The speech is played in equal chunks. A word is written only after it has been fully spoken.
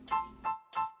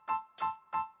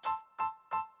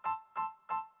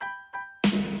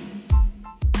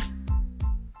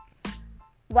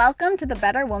Welcome to the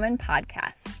Better Woman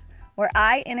podcast, where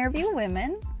I interview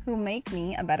women who make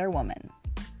me a better woman.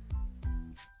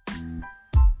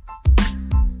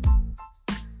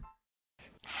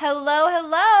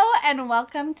 Hello, and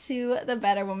welcome to the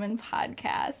Better Woman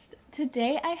podcast.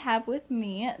 Today I have with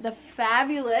me the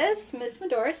fabulous Miss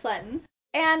Medora Sletton,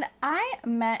 and I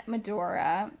met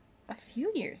Medora a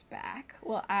few years back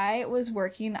while I was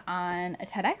working on a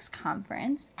TEDx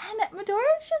conference, and Medora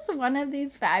is just one of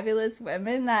these fabulous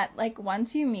women that, like,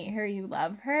 once you meet her, you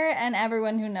love her, and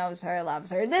everyone who knows her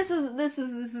loves her. This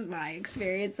is my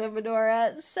experience of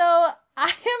Medora, so I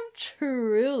am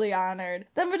truly honored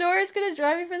that Medora is going to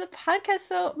join me for the podcast.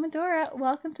 So, Medora,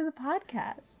 welcome to the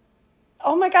podcast.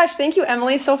 Oh my gosh, thank you,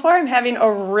 Emily. So far, I'm having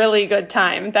a really good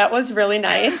time. That was really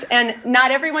nice. And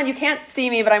not everyone, you can't see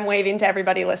me, but I'm waving to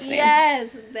everybody listening.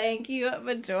 Yes, thank you,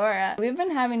 Medora. We've been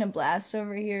having a blast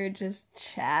over here, just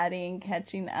chatting,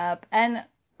 catching up. And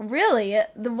really,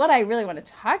 what I really want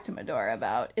to talk to Medora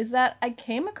about is that I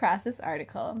came across this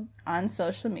article on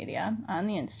social media, on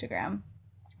the Instagram,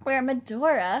 where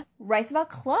Medora writes about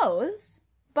clothes.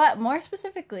 But more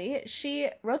specifically, she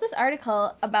wrote this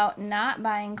article about not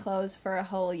buying clothes for a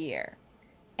whole year.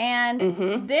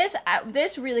 And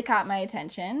this really caught my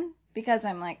attention because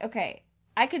I'm like, okay,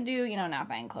 I could do, not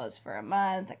buying clothes for a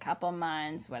month, a couple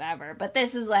months, whatever. But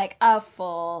this is like a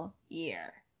full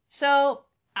year. So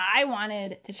I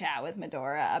wanted to chat with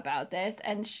Medora about this.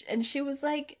 And she was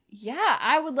like, yeah,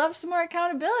 I would love some more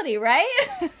accountability, right?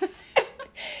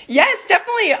 Yes,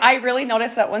 definitely. I really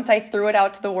noticed that once I threw it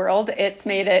out to the world, it's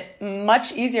made it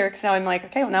much easier because now I'm like,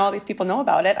 okay, well, now all these people know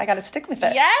about it. I got to stick with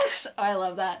it. Yes. Oh, I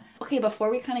love that. Okay,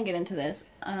 before we kind of get into this,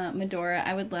 Medora,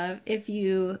 I would love if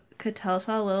you could tell us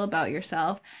all a little about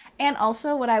yourself and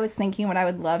also what I was thinking, what I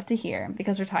would love to hear,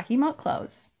 because we're talking about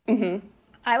clothes. Mm-hmm.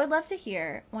 I would love to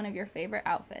hear one of your favorite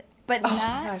outfits, but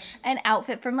not an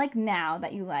outfit from like now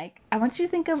that you like. I want you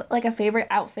to think of like a favorite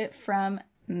outfit from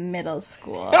middle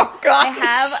school. Oh gosh.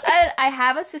 I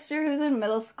have a sister who's in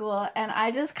middle school, and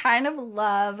I just kind of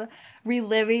love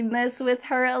reliving this with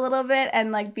her a little bit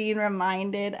and like being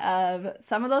reminded of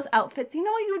some of those outfits. You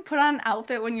know what you would put on an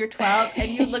outfit when you're 12 and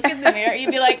you look in the mirror,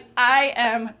 you'd be like, I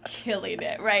am killing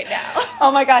it right now. Oh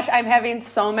my gosh, I'm having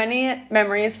so many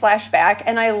memories flash back,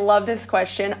 and I love this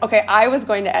question. Okay, I was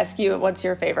going to ask you what's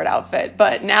your favorite outfit,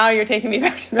 but now you're taking me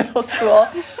back to middle school,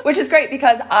 which is great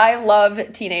because I love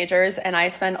teenagers and I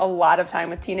spend a lot of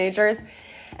time with teenagers,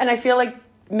 and I feel like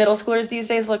middle schoolers these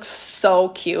days look so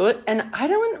cute, and I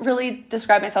don't really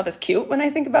describe myself as cute when I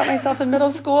think about myself in middle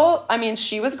school. I mean,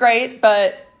 she was great,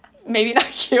 but maybe not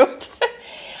cute.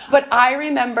 But I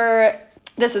remember,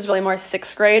 this is really more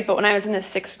 6th grade, but when I was in the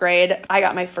 6th grade, I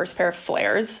got my first pair of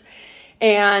flares,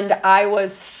 and I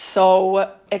was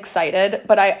so excited,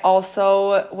 but I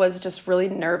also was just really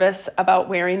nervous about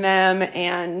wearing them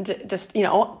and just,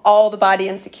 all the body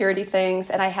insecurity things.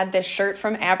 And I had this shirt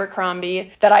from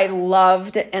Abercrombie that I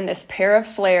loved and this pair of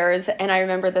flares. And I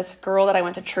remember this girl that I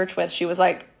went to church with, she was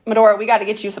like, Medora, we got to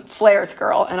get you some flares,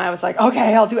 girl. And I was like,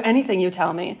 okay, I'll do anything you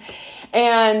tell me.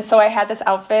 And so I had this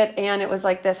outfit, and it was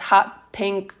like this hot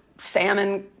pink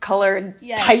salmon colored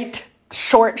tight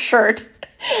short shirt.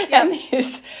 Yep. And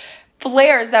these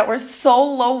flares that were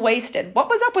so low-waisted. What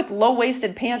was up with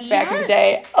low-waisted pants back in the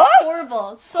day? Oh,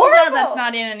 horrible. So glad that's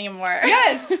not in anymore.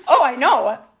 Yes. Oh, I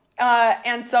know.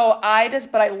 And so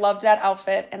but I loved that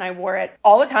outfit, and I wore it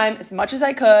all the time as much as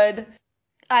I could.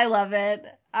 I love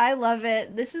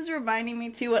it. This is reminding me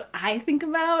too, what I think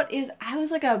about is I was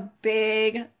like a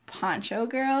big poncho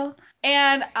girl,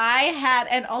 and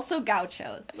and also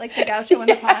gauchos, like the gaucho and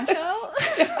the poncho.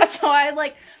 Yes. So I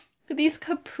like these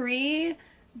capri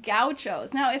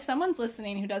gauchos. Now, if someone's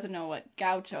listening who doesn't know what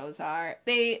gauchos are,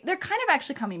 they're kind of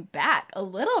actually coming back a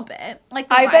little bit. Like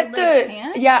the wide leg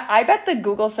pants. Yeah, I bet the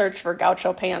Google search for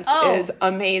gaucho pants is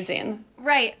amazing.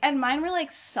 Right, and mine were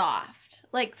like soft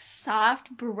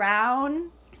brown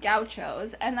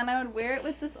gauchos, and then I would wear it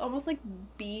with this almost like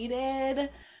beaded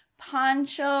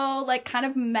poncho, like kind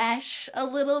of mesh a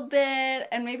little bit,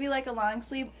 and maybe like a long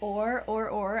sleeve, or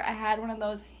I had one of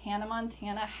those Hannah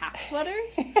Montana half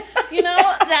sweaters.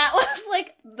 That was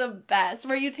like the best,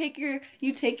 where you take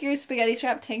your spaghetti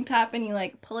strap tank top and you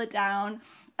like pull it down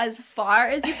as far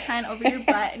as you can over your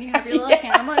butt, and you have your little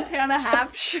Hannah Montana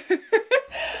half shirt.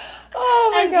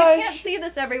 Oh my gosh. You can't see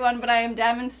this, everyone, but I am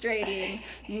demonstrating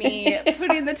me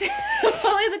pulling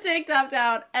the tank top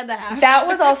down and the half. That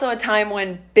was also a time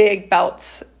when big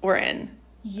belts were in.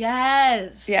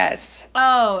 Yes. Yes.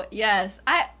 Oh, yes.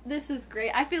 This is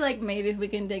great. I feel like maybe if we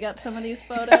can dig up some of these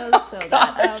photos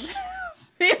that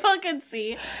people can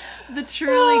see the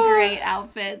truly great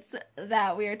outfits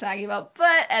that we are talking about.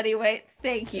 But anyway,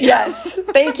 thank you. Yes,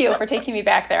 thank you for taking me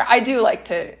back there. I do like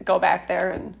to go back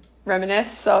there and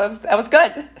reminisce, so that was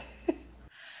good.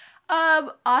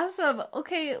 Awesome.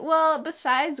 Okay, well,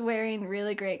 besides wearing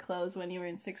really great clothes when you were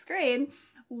in 6th grade,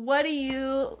 what do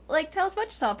you, like, tell us about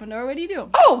yourself, Medora. What do you do?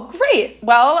 Oh, great.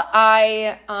 Well,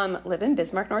 I live in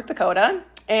Bismarck, North Dakota,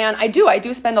 and I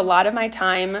do spend a lot of my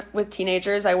time with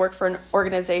teenagers. I work for an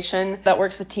organization that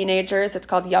works with teenagers. It's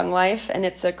called Young Life, and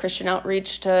it's a Christian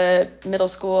outreach to middle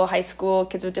school, high school,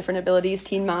 kids with different abilities,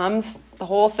 teen moms, the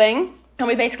whole thing. And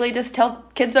we basically just tell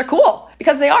kids they're cool,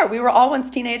 because they are. We were all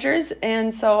once teenagers,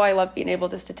 and so I love being able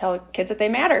just to tell kids that they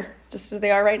matter, just as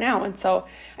they are right now. And so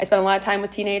I spend a lot of time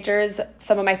with teenagers.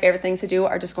 Some of my favorite things to do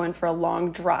are just going for a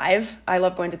long drive. I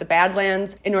love going to the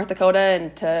Badlands in North Dakota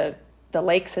and to the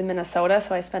lakes in Minnesota,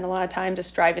 so I spend a lot of time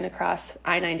just driving across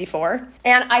I-94.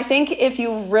 And I think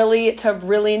to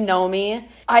really know me,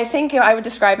 I think I would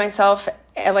describe myself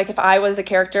like if I was a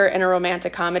character in a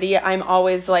romantic comedy, I'm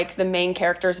always like the main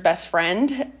character's best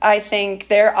friend. I think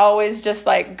they're always just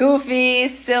like goofy,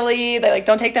 silly, they like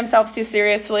don't take themselves too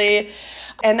seriously,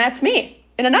 and that's me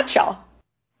in a nutshell.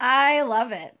 I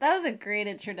love it. That was a great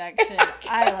introduction.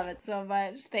 I love it so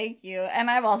much. Thank you. And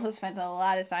I've also spent a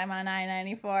lot of time on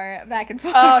I-94 back and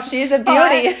forth. Oh, she's a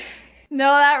beauty. Know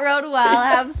that road well,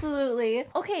 absolutely.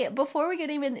 Okay, before we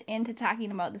get even into talking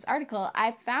about this article,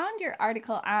 I found your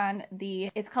article on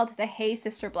it's called the Hey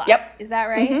Sister blog. Yep. Is that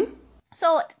right? Mm-hmm.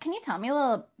 So can you tell me a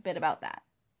little bit about that?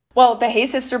 Well, the Hey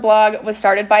Sister blog was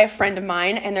started by a friend of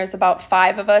mine, and there's about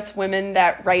 5 of us women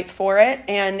that write for it,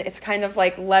 and it's kind of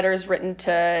like letters written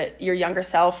to your younger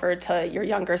self or to your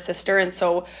younger sister, and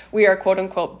so we are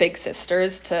quote-unquote big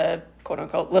sisters to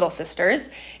quote-unquote little sisters,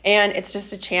 and it's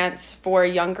just a chance for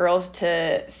young girls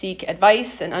to seek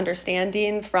advice and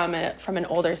understanding from an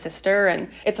older sister, and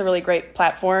it's a really great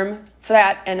platform for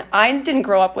that. And I didn't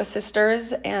grow up with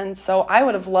sisters, and so I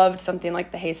would have loved something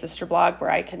like the Hey Sister blog where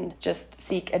I can just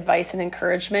seek advice and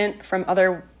encouragement from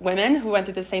other women who went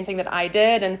through the same thing that I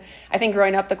did. And I think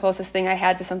growing up, the closest thing I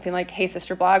had to something like Hey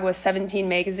Sister blog was 17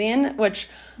 magazine, which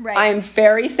I'm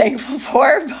very thankful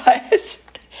for,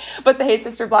 but the Hey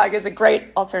Sister blog is a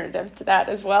great alternative to that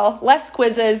as well. Less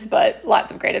quizzes, but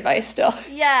lots of great advice still.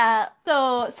 Yeah,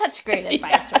 so such great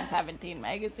advice from 17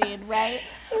 magazine, right?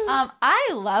 I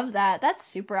love that. That's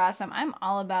super awesome. I'm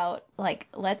all about, like,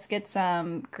 let's get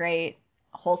some great,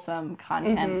 wholesome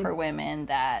content for women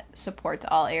that supports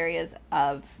all areas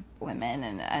of women.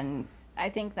 And I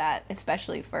think that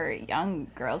especially for young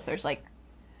girls, there's, like,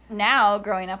 now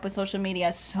growing up with social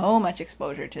media, so much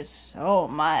exposure to so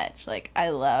much. Like, I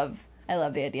love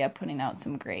the idea of putting out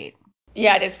some great.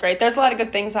 Yeah, it is great. There's a lot of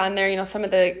good things on there. You know, some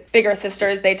of the bigger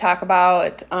sisters, they talk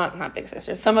about, not big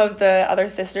sisters, some of the other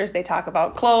sisters, they talk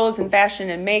about clothes and fashion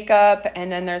and makeup. And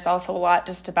then there's also a lot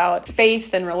just about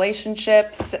faith and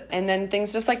relationships. And then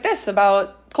things just like this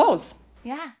about clothes.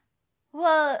 Yeah.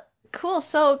 Well, cool.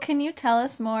 So can you tell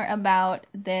us more about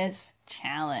this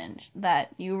challenge that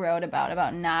you wrote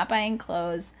about not buying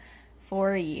clothes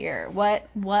for a year? What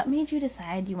made you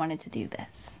decide you wanted to do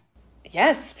this?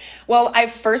 Yes. Well, I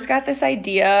first got this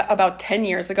idea about 10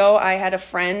 years ago. I had a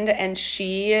friend, and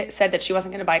she said that she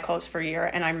wasn't going to buy clothes for a year.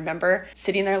 And I remember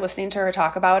sitting there listening to her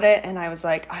talk about it, and I was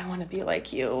like, I want to be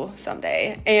like you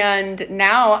someday. And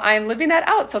now I'm living that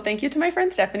out. So thank you to my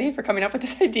friend Stephanie for coming up with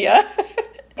this idea.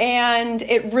 And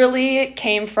it really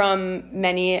came from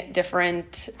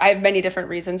I have many different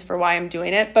reasons for why I'm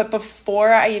doing it. But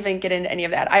before I even get into any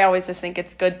of that, I always just think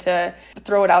it's good to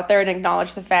throw it out there and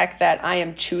acknowledge the fact that I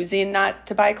am choosing not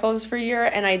to buy clothes for a year.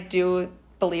 And I do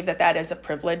believe that that is a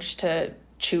privilege to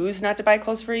choose not to buy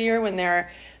clothes for a year when there are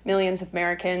millions of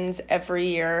Americans every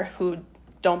year who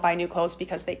don't buy new clothes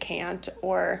because they can't,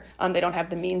 or they don't have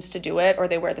the means to do it, or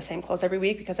they wear the same clothes every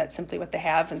week because that's simply what they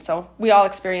have. And so we all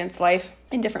experience life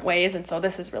in different ways, and so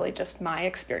this is really just my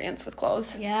experience with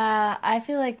clothes. Yeah, I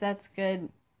feel like that's good.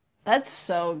 That's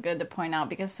so good to point out,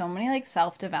 because so many like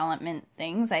self-development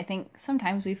things, I think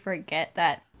sometimes we forget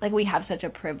that like we have such a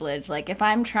privilege. Like if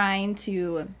I'm trying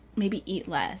to maybe eat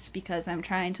less because I'm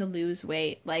trying to lose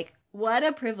weight, like what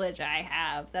a privilege I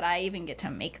have that I even get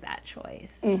to make that choice.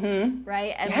 Mm-hmm.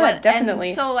 Right? And yeah, definitely.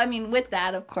 And so, I mean, with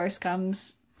that, of course,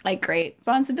 comes like great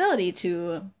responsibility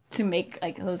to make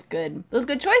like those good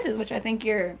choices, which I think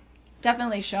you're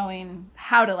definitely showing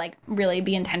how to like really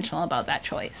be intentional about that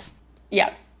choice.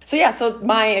 Yeah. So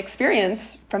my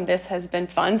experience from this has been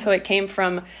fun. So it came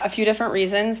from a few different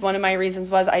reasons. One of my reasons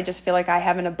was I just feel like I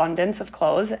have an abundance of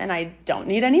clothes and I don't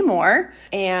need any more.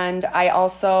 And I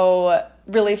also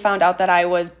really found out that I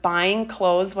was buying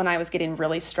clothes when I was getting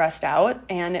really stressed out.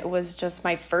 And it was just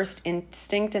my first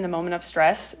instinct in a moment of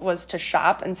stress was to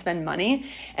shop and spend money.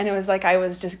 And it was like I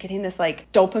was just getting this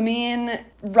like dopamine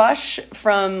rush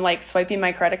from like swiping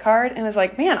my credit card. And it was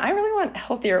like, man, I really want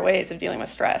healthier ways of dealing with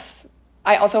stress.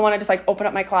 I also want to just like open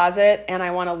up my closet and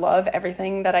I want to love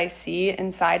everything that I see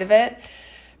inside of it.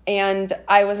 And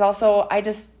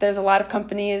there's a lot of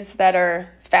companies that are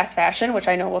fast fashion, which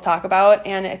I know we'll talk about.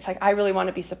 And it's like, I really want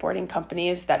to be supporting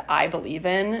companies that I believe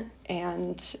in.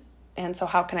 And so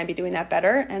how can I be doing that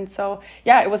better? And so,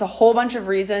 yeah, it was a whole bunch of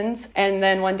reasons. And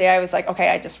then one day I was like, okay,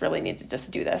 I just really need to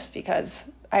just do this because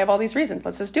I have all these reasons.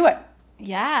 Let's just do it.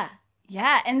 Yeah.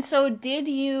 Yeah. And so did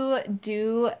you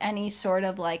do any sort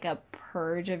of like a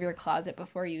purge of your closet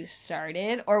before you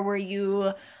started? Or were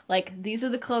you like, these are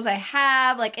the clothes I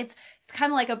have? Like, it's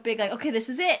kind of like a big, like, okay, this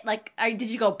is it. Like, did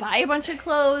you go buy a bunch of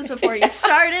clothes before you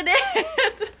started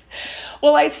it?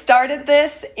 Well, I started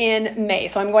this in May.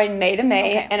 So I'm going May to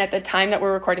May. Okay. And at the time that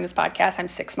we're recording this podcast, I'm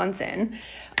 6 months in.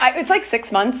 It's like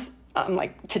 6 months,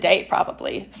 like today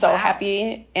probably. So Wow.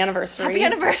 Happy anniversary. Happy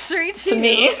anniversary to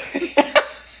me.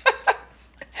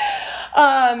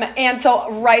 And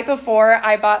so right before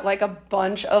I bought like a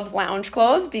bunch of lounge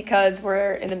clothes because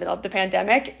we're in the middle of the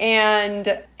pandemic.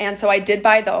 And so I did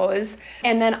buy those.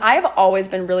 And then I've always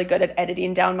been really good at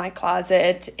editing down my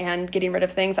closet and getting rid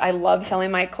of things. I love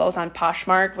selling my clothes on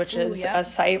Poshmark, which is a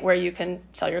site where you can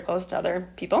sell your clothes to other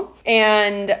people.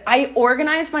 And I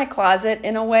organize my closet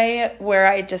in a way where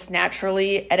I just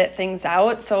naturally edit things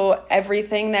out. So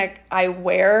everything that I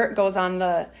wear goes on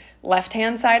the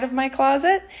left-hand side of my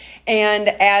closet. And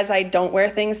as I don't wear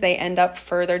things, they end up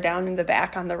further down in the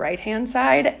back on the right-hand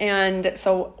side. And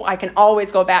so I can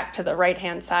always go back to the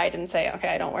right-hand side and say, okay,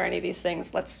 I don't wear any of these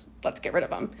things. Let's get rid of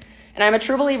them. And I'm a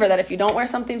true believer that if you don't wear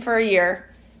something for a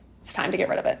year, it's time to get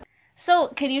rid of it. So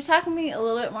can you talk me a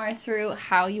little bit more through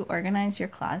how you organize your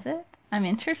closet? I'm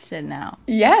interested now.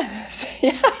 Yes.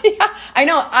 Yeah. I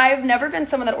know. I've never been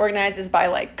someone that organizes by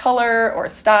like color or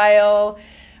style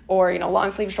or,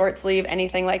 long sleeve, short sleeve,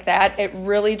 anything like that. It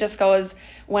really just goes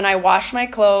when I wash my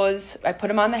clothes, I put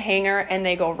them on the hanger and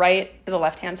they go right to the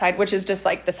left-hand side, which is just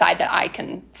like the side that I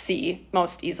can see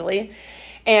most easily.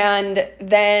 And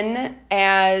then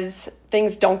as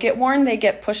things don't get worn, they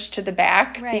get pushed to the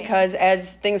back because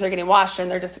as things are getting washed and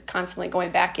they're just constantly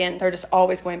going back in, they're just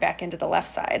always going back into the left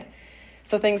side.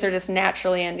 So things are just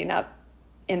naturally ending up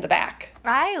in the back.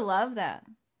 I love that.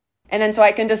 And then so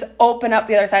I can just open up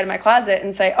the other side of my closet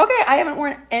and say, okay, I haven't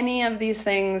worn any of these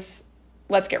things.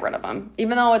 Let's get rid of them.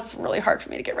 Even though it's really hard for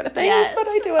me to get rid of things, but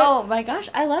I do it. Oh my gosh,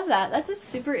 I love that. That's just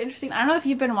super interesting. I don't know if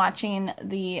you've been watching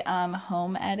the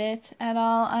Home Edit at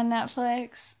all on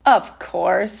Netflix. Of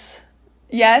course.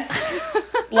 Yes.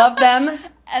 Love them.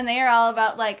 And they are all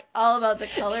about the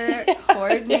color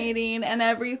coordinating and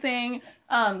everything.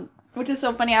 Which is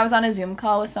so funny. I was on a Zoom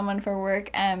call with someone for work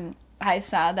and I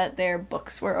saw that their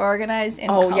books were organized in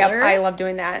color. Oh, yep. I love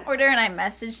doing that. Order, and I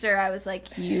messaged her. I was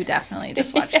like, you definitely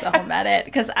just watched the Home Edit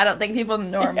because I don't think people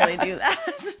normally do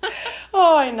that.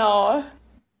 Oh, I know.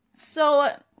 So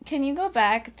can you go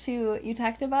back to, you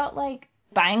talked about like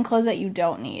buying clothes that you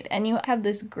don't need, and you have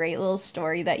this great little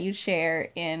story that you share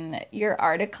in your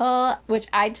article, which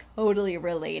I totally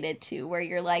related to, where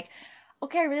you're like,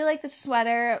 okay, I really like this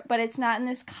sweater, but it's not in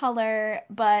this color,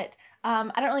 but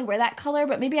I don't really wear that color,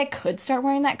 but maybe I could start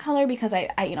wearing that color because I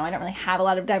don't really have a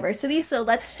lot of diversity. So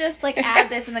let's just like add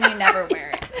this and then you never wear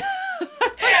it.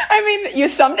 I mean, you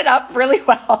summed it up really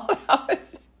well. That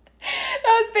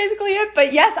was basically it.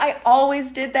 But yes, I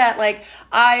always did that. Like,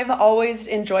 I've always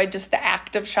enjoyed just the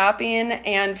act of shopping.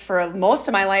 And for most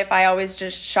of my life, I always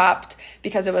just shopped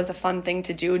because it was a fun thing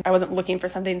to do. I wasn't looking for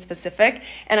something specific.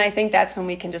 And I think that's when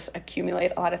we can just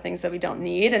accumulate a lot of things that we don't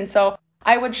need. And so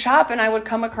I would shop and I would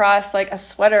come across like a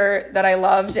sweater that I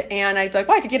loved and I'd be like,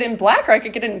 well, I could get it in black or I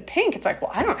could get it in pink. It's like, well,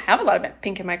 I don't have a lot of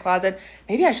pink in my closet.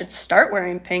 Maybe I should start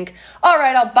wearing pink. All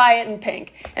right, I'll buy it in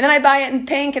pink. And then I buy it in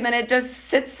pink and then it just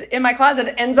sits in my closet.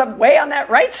 It ends up way on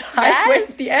that right side way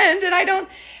at the end and I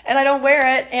don't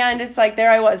wear it. And it's like,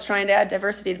 there I was trying to add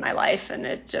diversity to my life and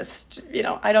it just,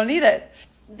 I don't need it.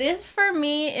 This for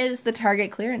me is the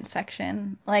Target clearance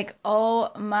section. Like,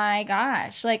 oh my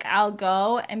gosh. Like, I'll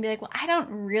go and be like, well, I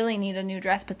don't really need a new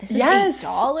dress, but this is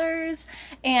 $8.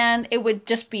 And it would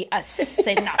just be a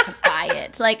sin not to buy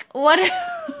it. Like, what?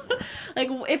 Like,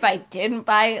 if I didn't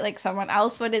buy it, like someone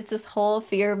else would, it's this whole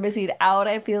fear of missing out,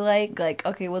 I feel like. Like,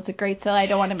 okay, well, it's a great sale. I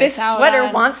don't want to miss out on. This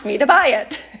sweater wants me to buy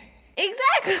it.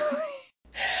 Exactly.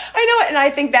 I know, and I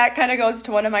think that kind of goes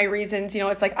to one of my reasons,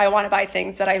 it's like I want to buy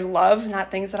things that I love,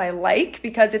 not things that I like,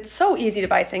 because it's so easy to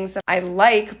buy things that I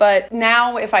like. But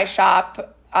now if I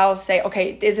shop, I'll say,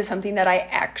 okay, is it something that I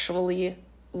actually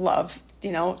love?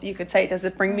 You could say, does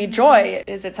it bring me joy?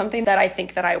 Is it something that I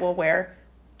think that I will wear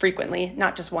frequently,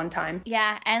 not just one time?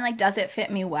 Yeah, and like, does it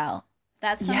fit me well?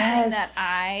 That's something that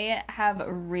I have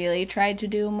really tried to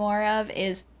do more of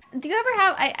is, do you ever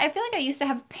have, I feel like I used to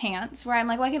have pants where I'm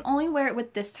like, well, I can only wear it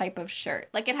with this type of shirt.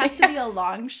 Like, it has to be a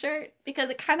long shirt because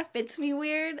it kind of fits me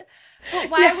weird.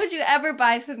 But why would you ever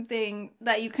buy something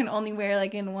that you can only wear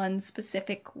like in one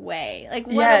specific way? Like,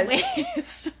 what a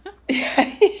waste.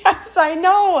 Yes, I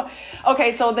know.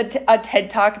 Okay, so a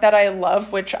TED Talk that I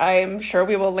love, which I'm sure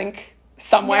we will link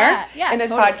somewhere in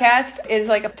this podcast, is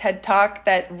like a TED Talk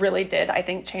that really did, I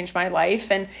think, change my life.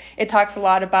 And it talks a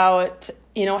lot about,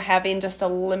 having just a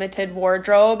limited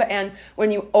wardrobe. And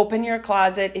when you open your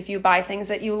closet, if you buy things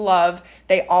that you love,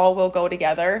 they all will go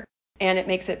together. And it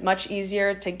makes it much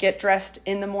easier to get dressed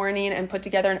in the morning and put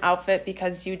together an outfit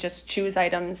because you just choose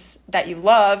items that you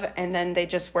love and then they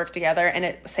just work together, and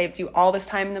it saves you all this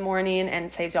time in the morning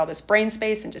and saves you all this brain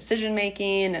space and decision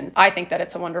making. And I think that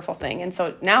it's a wonderful thing. And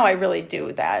so now I really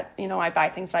do that. I buy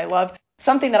things I love.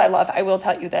 Something that I love, I will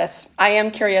tell you this. I am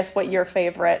curious what your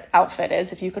favorite outfit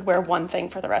is. If you could wear one thing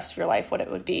for the rest of your life, what it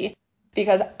would be.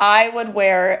 Because I would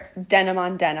wear denim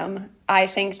on denim. I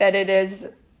think that it is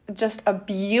just a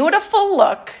beautiful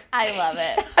look. I love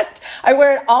it. I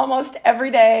wear it almost every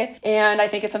day, and I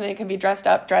think it's something that can be dressed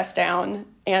up, dressed down.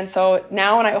 And so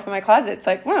now when I open my closet, it's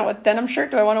like, wow, what denim shirt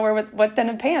do I want to wear with what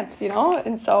denim pants,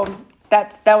 And so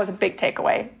that was a big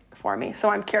takeaway for me.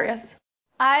 So I'm curious.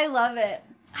 I love it.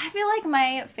 I feel like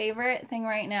my favorite thing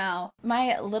right now,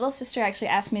 my little sister actually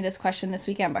asked me this question this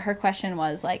weekend, but her question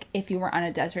was like, if you were on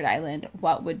a desert island,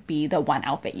 what would be the one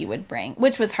outfit you would bring?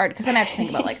 Which was hard because then I have to think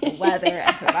about like the weather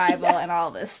and survival and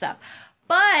all this stuff.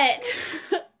 But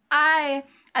I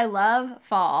love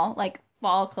fall, like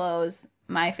fall clothes,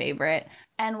 my favorite.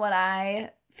 And what I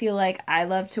feel like I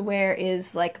love to wear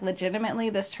is like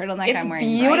legitimately this turtleneck I'm wearing right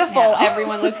now. It's beautiful,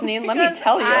 everyone listening. Let me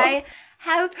tell you.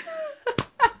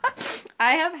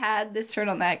 I have had this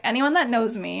turtleneck. Anyone that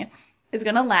knows me is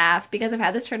going to laugh because I've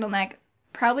had this turtleneck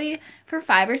probably for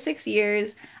 5 or 6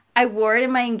 years. I wore it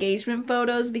in my engagement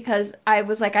photos because I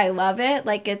was like, I love it.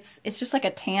 Like it's just like a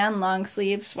tan long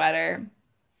sleeve sweater.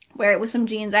 Wear it with some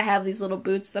jeans. I have these little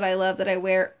boots that I love that I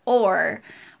wear. Or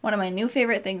one of my new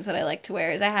favorite things that I like to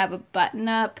wear is I have a button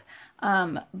up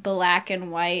black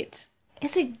and white.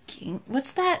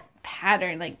 What's that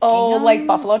pattern? Like gingham? Like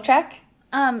buffalo check?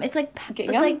 It's like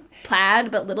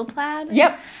plaid, but little plaid.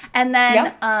 Yep. And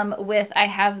then I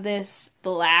have this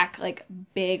black, like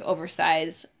big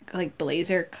oversized, like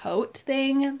blazer coat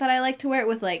thing that I like to wear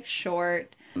with like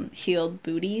short heeled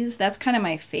booties. That's kind of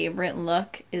my favorite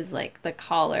look, is like the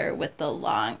collar with the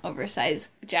long oversized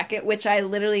jacket, which I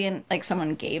literally, like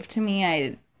someone gave to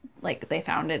me. They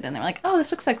found it and they're like, oh,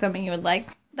 this looks like something you would like.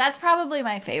 That's probably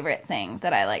my favorite thing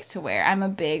that I like to wear. I'm a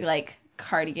big like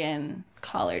cardigan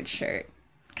collared shirt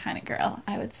kind of girl,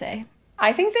 I would say.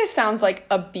 I think this sounds like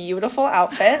a beautiful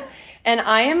outfit, and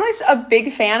I am like a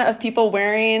big fan of people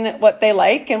wearing what they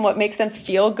like and what makes them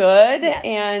feel good. Yes.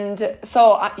 And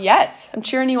so yes, I'm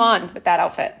cheering you on with that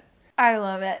outfit. I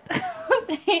love it.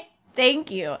 Thank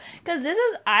you, because this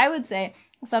is, I would say,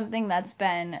 something that's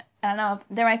been, I don't know,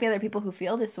 there might be other people who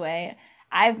feel this way.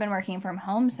 I've been working from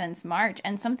home since March,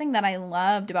 and something that I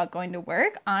loved about going to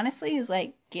work, honestly, is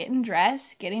like getting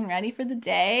dressed, getting ready for the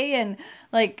day, and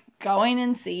like going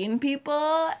and seeing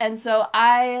people. And so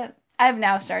I've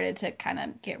now started to kind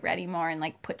of get ready more and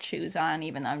like put shoes on,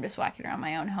 even though I'm just walking around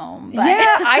my own home. But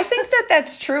yeah, I think that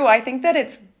that's true. I think that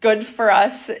it's good for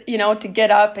us, to get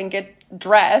up and get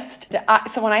dressed.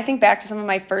 So when I think back to some of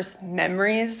my first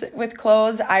memories with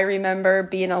clothes, I remember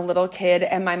being a little kid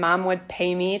and my mom would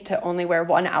pay me to only wear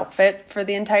one outfit for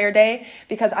the entire day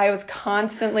because I was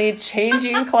constantly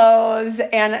changing clothes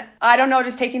and I don't know,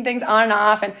 just taking things on and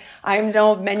off. And I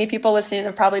know many people listening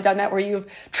have probably done that, where you've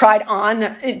tried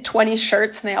on 20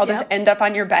 shirts and they all just end up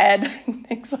on your bed and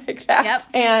things like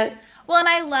that. Yep. Well, and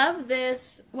I love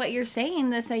this, what you're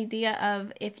saying, this idea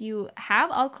of if you have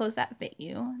all clothes that fit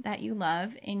you, that you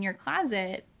love in your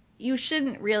closet, you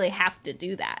shouldn't really have to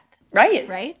do that. Right.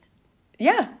 Right?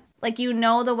 Yeah. Like,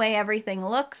 the way everything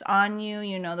looks on you,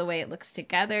 the way it looks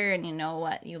together, and you know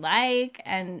what you like,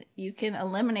 and you can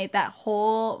eliminate that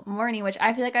whole morning, which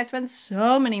I feel like I spent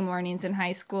so many mornings in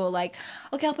high school, like,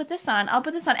 okay, I'll put this on.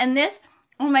 And this,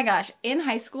 oh my gosh, in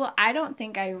high school, I don't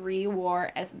think I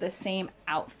re-wore the same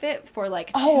outfit for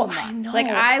like 2 months. I know. Like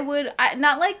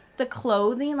not like the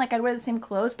clothing, like I'd wear the same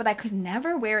clothes, but I could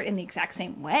never wear it in the exact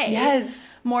same way.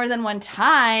 Yes. More than one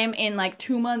time in like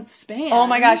 2 months span. Oh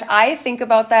my gosh, I think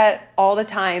about that all the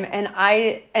time.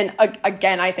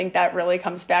 Again, I think that really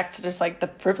comes back to just like the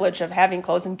privilege of having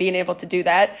clothes and being able to do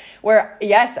that. Where,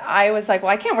 yes, I was like,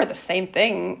 well, I can't wear the same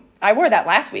thing. I wore that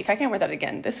last week. I can't wear that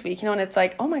again this week, and it's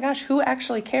like, oh my gosh, who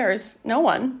actually cares? No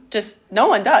one. Just no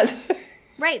one does.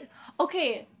 Right.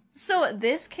 Okay. So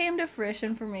this came to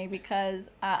fruition for me because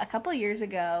a couple years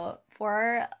ago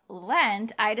for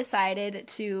Lent, I decided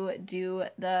to do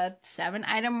the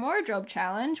 7-item wardrobe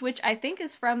challenge, which I think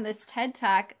is from this TED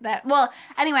Talk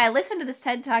anyway, I listened to this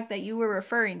TED Talk that you were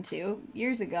referring to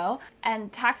years ago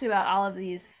and talked about all of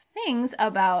these things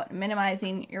about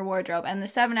minimizing your wardrobe. And the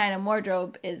 7-item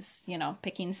wardrobe is,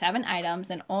 picking 7 items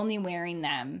and only wearing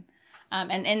them.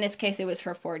 And in this case, it was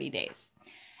for 40 days.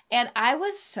 And I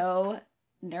was so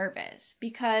nervous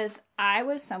because I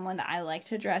was someone that I like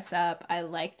to dress up. I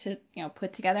like to,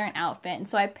 put together an outfit. And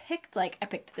so I picked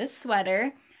this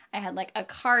sweater. I had like a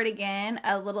cardigan,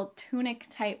 a little tunic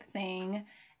type thing,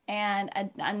 and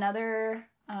another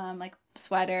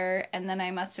sweater. And then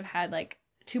I must have had like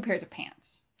 2 pairs of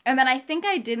pants. And then I think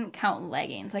I didn't count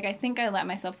leggings. Like I think I let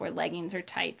myself wear leggings or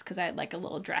tights because I had like a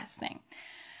little dress thing.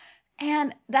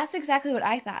 And that's exactly what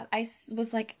I thought. I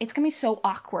was like, it's going to be so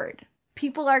awkward.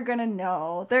 People are going to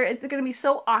know. It's going to be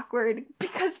so awkward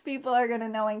because people are going to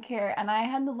know and care. And I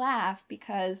had to laugh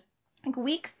because like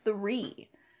week 3,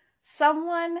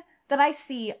 someone that I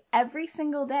see every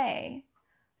single day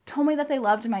told me that they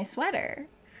loved my sweater.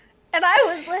 And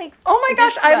I was like, oh my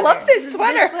gosh, I love this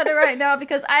sweater. This sweater right now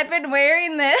because I've been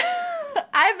wearing this.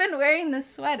 I've been wearing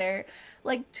this sweater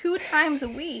like 2 times a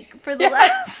week for the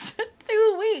last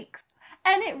 2 weeks.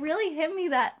 And it really hit me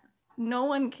that no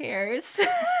one cares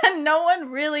and no one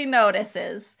really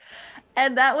notices.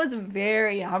 And that was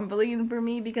very humbling for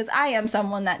me because I am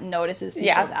someone that notices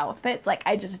people's outfits. Like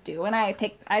I just do. And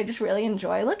I just really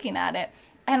enjoy looking at it.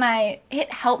 And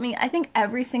it helped me. I think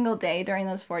every single day during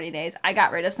those 40 days, I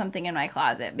got rid of something in my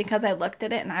closet because I looked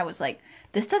at it and I was like,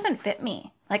 this doesn't fit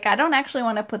me. Like I don't actually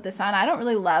want to put this on. I don't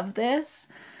really love this.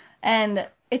 And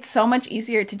it's so much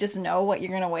easier to just know what you're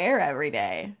going to wear every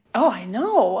day. Oh, I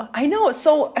know.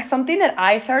 So something that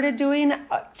I started doing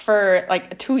for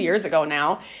like 2 years ago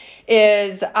now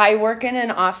is I work in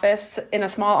a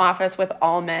small office with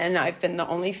all men. I've been the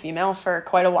only female for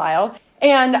quite a while.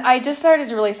 And I just started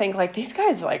to really think like these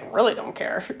guys like really don't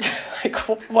care like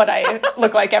what I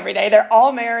look like every day. They're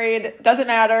all married. Doesn't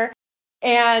matter.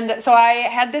 And so I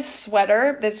had this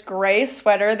gray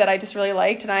sweater that I just really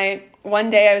liked. And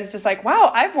one day I was just like, wow,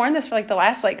 I've worn this for like the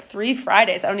last like 3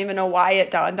 Fridays. I don't even know why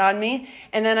it dawned on me.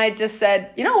 And then I just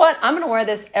said, you know what? I'm going to wear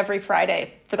this every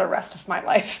Friday for the rest of my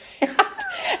life.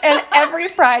 And every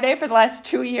Friday for the last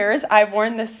 2 years, I've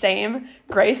worn the same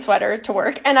gray sweater to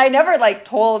work. And I never like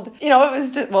told, it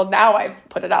was just, well, now I've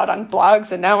put it out on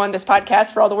blogs and now on this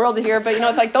podcast for all the world to hear. But,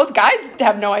 it's like those guys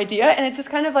have no idea. And it's just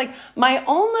kind of like my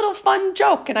own little fun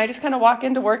joke. And I just kind of walk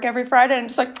into work every Friday and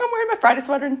just like, I'm wearing my Friday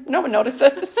sweater and no one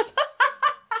notices.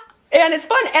 And it's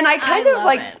fun. And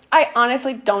I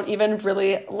honestly don't even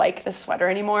really like the sweater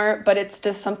anymore, but it's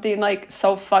just something like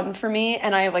so fun for me.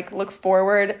 And I like look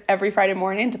forward every Friday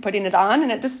morning to putting it on,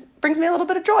 and it just brings me a little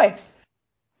bit of joy.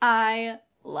 I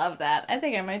love that. I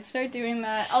think I might start doing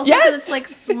that. Also, because it's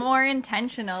like more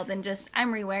intentional than just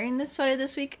I'm re-wearing this sweater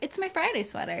this week. It's my Friday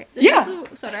sweater. This is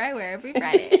the sweater I wear every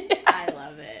Friday. Yes. I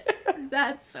love it.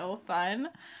 That's so fun.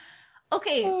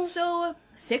 Okay, so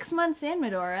 6 months in,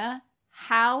 Medora.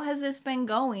 How has this been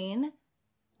going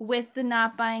with the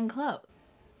not buying clothes?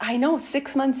 I know,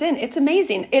 6 months in. It's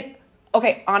amazing.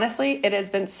 Honestly, it has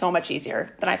been so much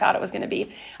easier than I thought it was going to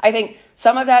be. I think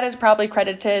some of that is probably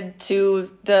credited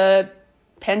to the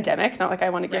pandemic. Not like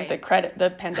I want to give the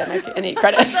pandemic any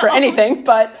credit for anything,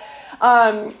 but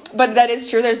that is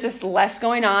true. There's just less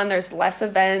going on. There's less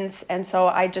events. And so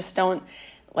I just don't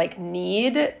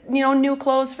need, new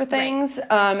clothes for things.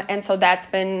 Right. And so that's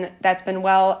been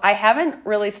well. I haven't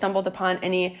really stumbled upon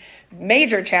any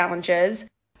major challenges.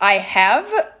 I have,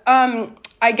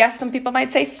 I guess some people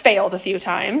might say failed a few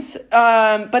times.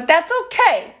 But that's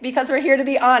okay because we're here to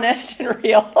be honest and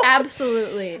real.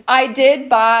 Absolutely. I did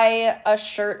buy a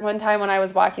shirt one time when I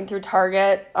was walking through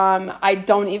Target. I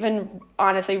don't even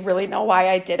honestly really know why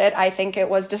I did it. I think it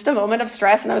was just a moment of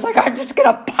stress and I was like, I'm just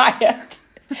going to buy it.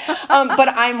 But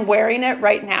I'm wearing it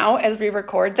right now as we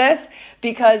record this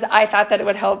because I thought that it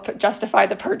would help justify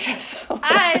the purchase.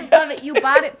 I love it. You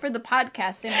bought it for the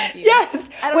podcast interview. Yes.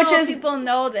 I don't know if people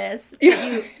know this,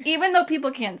 but even though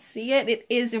people can't see it, it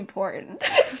is important.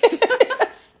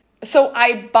 Yes. So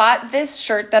I bought this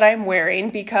shirt that I'm wearing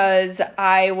because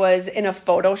I was in a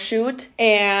photo shoot,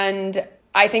 and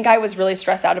I think I was really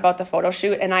stressed out about the photo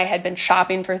shoot, and I had been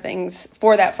shopping for things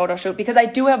for that photo shoot, because I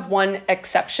do have one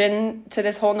exception to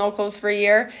this whole no clothes for a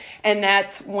year, and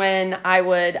that's when I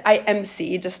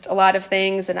MC just a lot of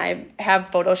things, and I have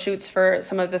photo shoots for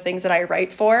some of the things that I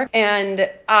write for. And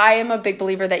I am a big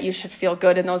believer that you should feel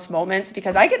good in those moments,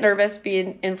 because I get nervous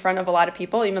being in front of a lot of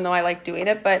people, even though I like doing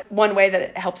it. But one way that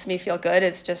it helps me feel good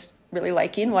is just really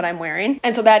liking what I'm wearing.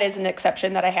 And so that is an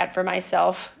exception that I had for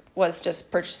myself, was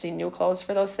just purchasing new clothes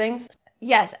for those things.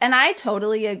 Yes, and I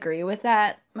totally agree with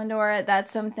that, Medora.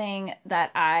 That's something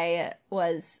that I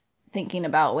was thinking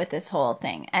about with this whole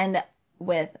thing. And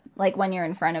with, like, when you're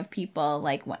in front of people,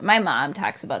 like, my mom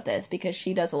talks about this because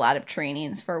she does a lot of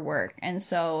trainings for work. And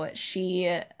so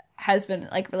she has been,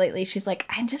 like, lately, she's like,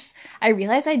 I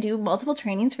realize I do multiple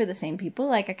trainings for the same people.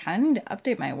 Like, I kind of need to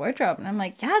update my wardrobe. And I'm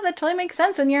like, yeah, that totally makes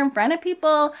sense. When you're in front of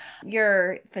people,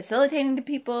 you're facilitating to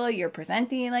people, you're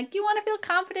presenting, like, you want to feel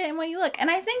confident in what you look.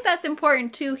 And I think that's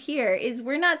important too here, is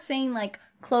we're not saying, like,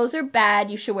 clothes are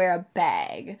bad, you should wear a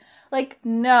bag. Like,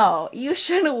 no, you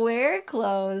should wear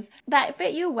clothes that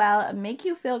fit you well and make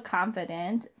you feel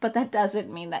confident, but that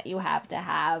doesn't mean that you have to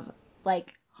have,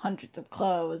 like, hundreds of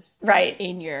clothes right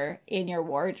in your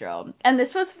wardrobe. And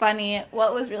this was funny.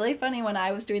 What was really funny when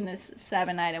I was doing this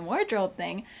 7-item wardrobe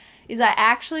thing is I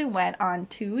actually went on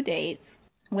 2 dates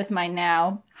with my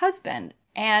now husband,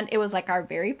 and it was like our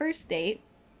very first date.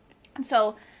 And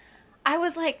so I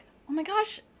was like, oh my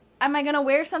gosh, am I gonna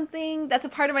wear something that's a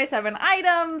part of my 7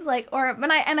 items? Like, or when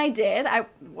I did, I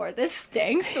wore this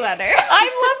stink sweater.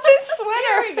 I love this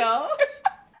sweater. Here we go.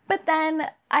 But then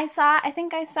I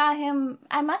think I saw him,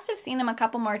 I must have seen him a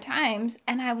couple more times,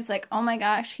 and I was like, oh my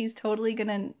gosh, it's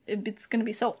gonna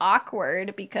be so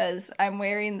awkward because I'm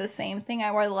wearing the same thing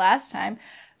I wore the last time.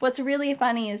 What's really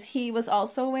funny is he was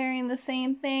also wearing the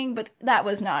same thing, but that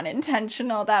was not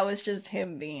intentional. That was just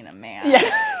him being a man. Yeah.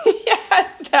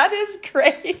 Yes, that is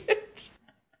great.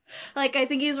 Like, I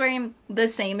think he was wearing the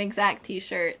same exact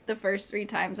t-shirt the first 3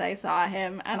 times I saw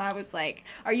him, and I was like,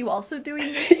 are you also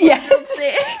doing this? Yeah.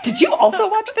 Did you also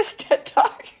watch this TED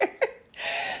Talk?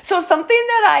 So something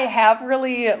that I have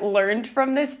really learned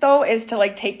from this, though, is to,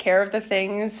 like, take care of the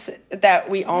things that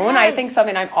we own. Yes. I think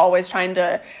something I'm always trying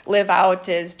to live out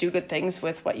is do good things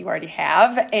with what you already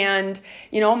have. And,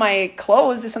 you know, my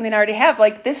clothes is something I already have.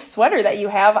 Like this sweater that you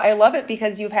have, I love it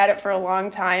because you've had it for a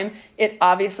long time. It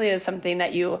obviously is something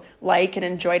that you like and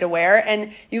enjoy to wear.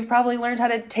 And you've probably learned how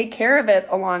to take care of it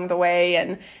along the way.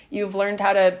 And you've learned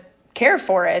how to care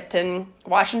for it and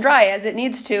wash and dry as it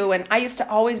needs to. And I used to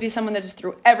always be someone that just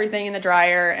threw everything in the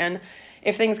dryer, and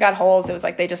if things got holes, it was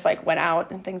like they just like went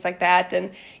out and things like that.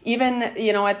 And even,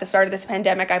 you know, at the start of this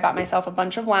pandemic, I bought myself a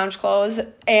bunch of lounge clothes,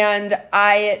 and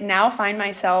I now find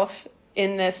myself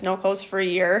in this no clothes for a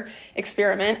year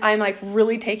experiment. I'm like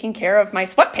really taking care of my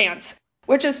sweatpants,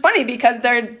 which is funny because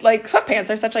they're like sweatpants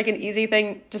are such like an easy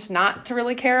thing just not to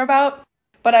really care about.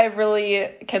 But I really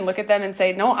can look at them and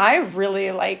say, no, I really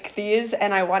like these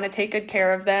and I want to take good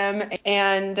care of them.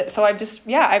 And so I've just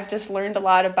learned a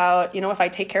lot about, you know, if I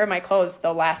take care of my clothes,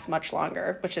 they'll last much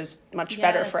longer, which is much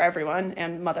better for everyone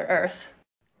and Mother Earth.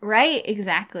 Right,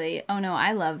 exactly. Oh no,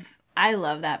 I love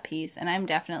that piece, and I'm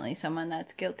definitely someone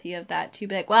that's guilty of that too.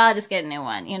 Be like, well, I'll just get a new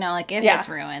one, you know, like if it's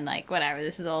ruined, like whatever,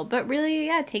 this is old. But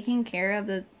really, taking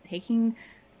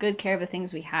good care of the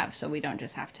things we have, so we don't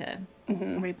just have to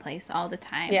replace all the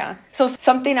time. Yeah. So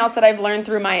something else that I've learned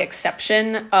through my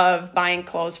exception of buying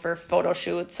clothes for photo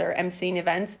shoots or emceeing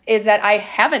events is that I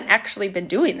haven't actually been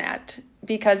doing that,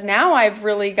 because now I've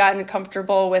really gotten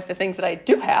comfortable with the things that I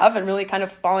do have and really kind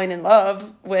of falling in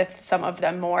love with some of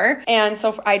them more. And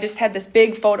so I just had this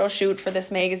big photo shoot for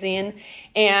this magazine,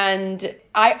 and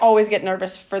I always get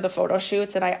nervous for the photo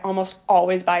shoots, and I almost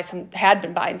always had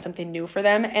been buying something new for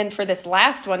them. And for this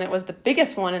last one, it was the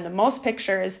biggest one and the most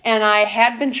pictures, and I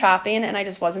had been shopping and I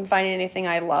just wasn't finding anything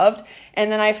I loved.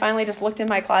 And then I finally just looked in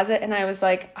my closet and I was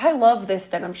like, I love this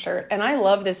denim shirt and I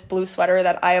love this blue sweater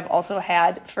that I have also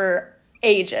had for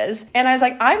ages. And I was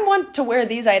like, I want to wear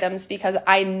these items because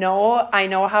I know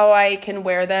how I can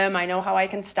wear them. I know how I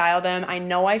can style them. I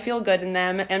know I feel good in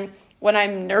them. And when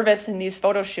I'm nervous in these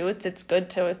photo shoots, it's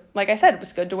good to, like I said, it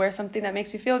was good to wear something that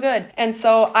makes you feel good. And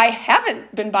so I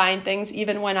haven't been buying things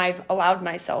even when I've allowed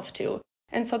myself to.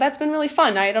 And so that's been really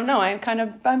fun. I don't know. I'm kind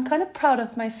of proud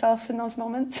of myself in those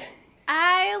moments.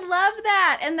 I love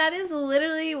that. And that is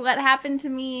literally what happened to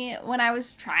me when I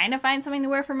was trying to find something to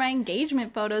wear for my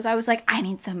engagement photos. I was like, I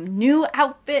need some new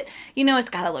outfit. You know, it's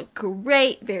got to look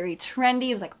great, very trendy.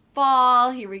 It was like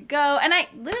fall, here we go. And I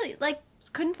literally, like,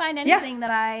 couldn't find anything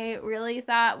that I really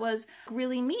thought was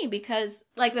really me, because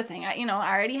like the thing, I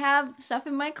already have stuff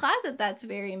in my closet that's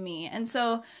very me. And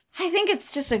so I think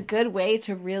it's just a good way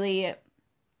to really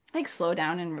like slow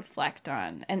down and reflect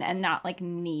on and not like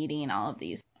needing all of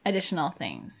these additional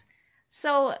things.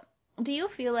 So do you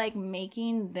feel like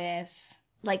making this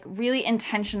like really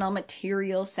intentional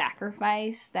material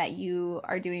sacrifice that you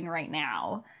are doing right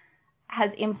now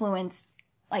has influenced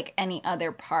like any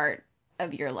other part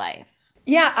of your life?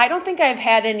 Yeah, I don't think I've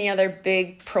had any other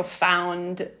big,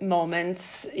 profound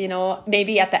moments.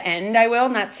 Maybe at the end I will,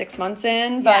 not 6 months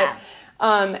in, but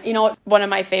one of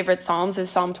my favorite Psalms is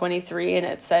Psalm 23, and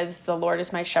it says, "The Lord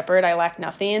is my shepherd, I lack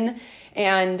nothing."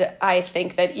 And I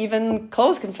think that even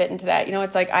clothes can fit into that.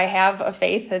 It's like I have a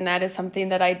faith, and that is something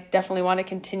that I definitely want to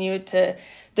continue to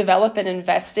develop and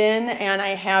invest in. And I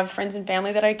have friends and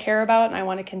family that I care about, and I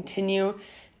want to continue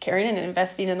caring and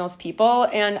investing in those people.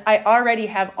 And I already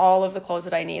have all of the clothes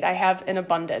that I need. I have an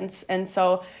abundance. And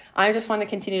so I just want to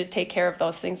continue to take care of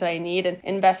those things that I need and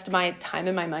invest my time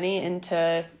and my money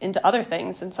into other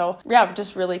things. And so,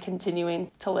 just really continuing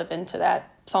to live into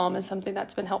that psalm is something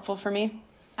that's been helpful for me.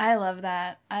 I love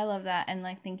that. And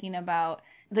like thinking about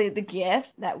the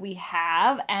gift that we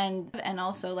have and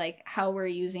also like how we're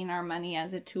using our money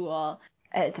as a tool.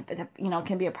 It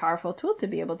can be a powerful tool to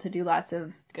be able to do lots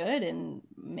of good and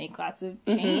make lots of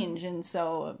change. Mm-hmm. And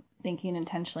so thinking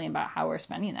intentionally about how we're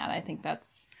spending that, I think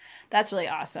that's really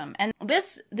awesome. And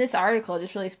this article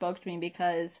just really spoke to me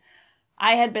because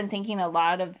I had been thinking a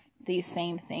lot of these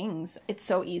same things. It's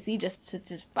so easy just to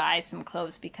buy some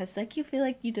clothes because like you feel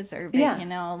like you deserve it,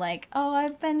 like, oh,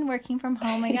 I've been working from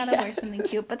home, I gotta wear something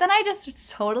cute. But then I just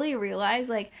totally realized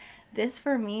like this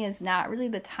for me is not really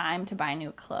the time to buy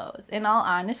new clothes. In all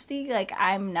honesty, like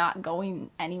I'm not going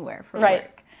anywhere for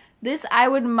work. I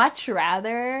would much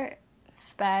rather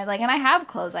spend like, and I have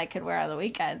clothes I could wear on the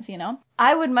weekends,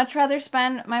 I would much rather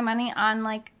spend my money on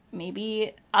like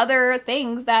maybe other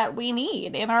things that we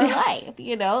need in our life,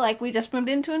 like we just moved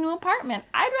into a new apartment.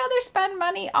 I'd rather spend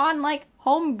money on like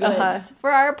home goods for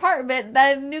our apartment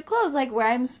than new clothes, like where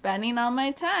I'm spending all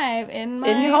my time in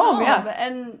my home.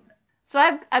 And so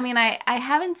I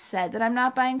haven't said that I'm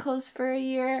not buying clothes for a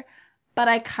year, but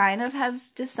I kind of have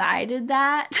decided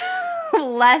that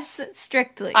less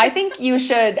strictly. I think you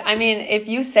should. If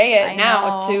you say it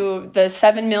now to the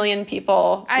 7 million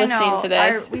people listening to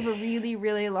this. We have a really,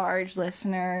 really large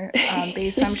listener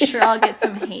base, so I'm sure I'll get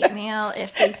some hate mail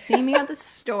if they see me at the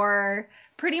store.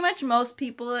 Pretty much most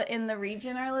people in the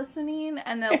region are listening,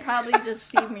 and they'll probably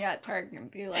just see me at Target and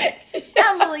be like,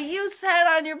 Emily, you said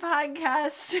on your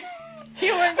podcast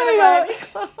you weren't going to buy any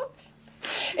clothes.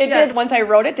 It did once I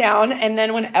wrote it down, and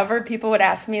then whenever people would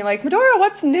ask me like, Medora,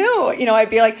 what's new?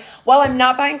 I'd be like, well, I'm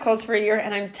not buying clothes for a year,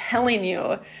 and I'm telling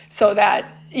you so that,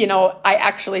 I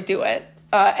actually do it.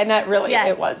 And that really,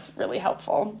 it was really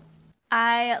helpful.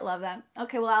 I love that.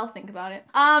 Okay, well, I'll think about it.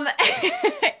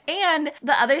 And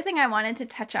the other thing I wanted to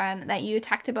touch on that you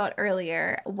talked about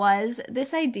earlier was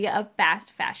this idea of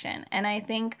fast fashion. And I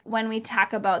think when we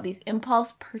talk about these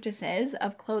impulse purchases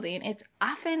of clothing, it's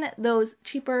often those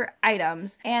cheaper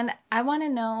items. And I want to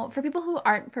know, for people who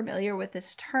aren't familiar with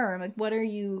this term, like what are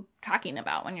you talking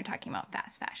about when you're talking about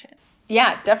fast fashion?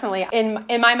 Yeah, definitely.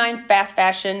 In my mind, fast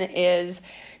fashion is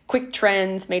quick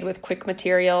trends made with quick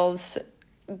materials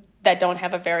that don't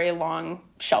have a very long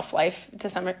shelf life to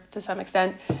some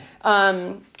extent.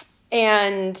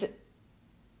 And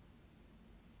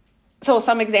so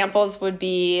some examples would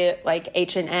be like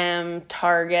H&M,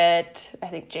 Target. I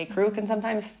think J. Crew can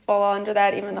sometimes fall under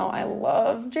that, even though I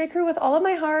love J. Crew with all of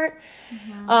my heart.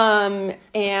 Mm-hmm.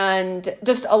 And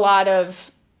just a lot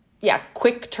of,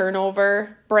 quick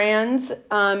turnover brands.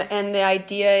 And the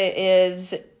idea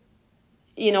is,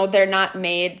 they're not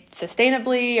made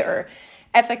sustainably or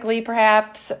ethically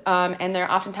perhaps, and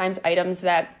they're oftentimes items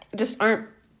that just aren't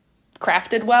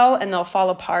crafted well and they'll fall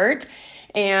apart.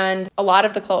 And a lot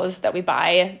of the clothes that we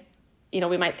buy,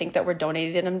 we might think that we're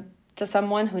donating them to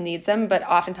someone who needs them, but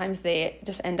oftentimes they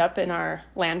just end up in our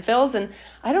landfills. And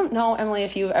I don't know, Emily,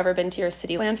 if you've ever been to your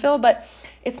city landfill, but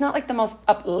it's not like the most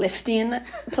uplifting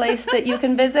place that you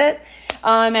can visit.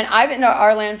 And I've been to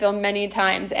our landfill many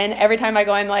times, and every time I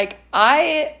go, I'm like,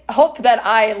 I hope that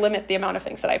I limit the amount of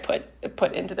things that I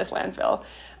put into this landfill.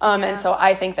 And so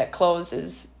I think that clothes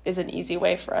is an easy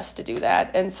way for us to do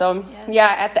that. And so,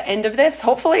 at the end of this,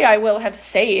 hopefully I will have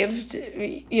saved,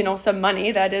 some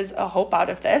money. That is a hope out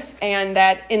of this. And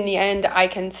that in the end, I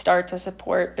can start to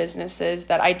support businesses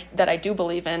that I do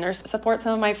believe in, or support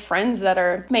some of my friends that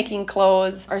are making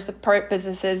clothes, or support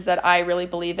businesses that I really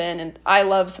believe in. And I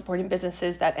love supporting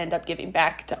businesses that end up giving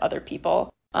back to other people.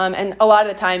 And a lot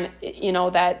of the time,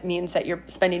 that means that you're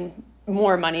spending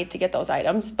more money to get those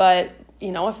items. But,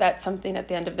 if that's something at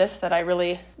the end of this that I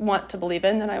really want to believe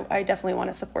in, then I definitely want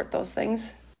to support those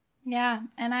things. Yeah,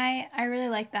 and I really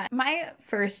like that. My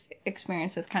first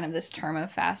experience with kind of this term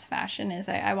of fast fashion is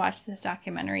I watched this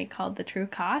documentary called The True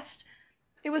Cost.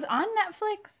 It was on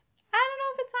Netflix. I don't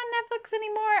know if it's on Netflix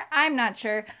anymore. I'm not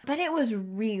sure. But it was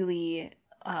really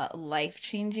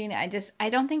life-changing. I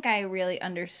don't think I really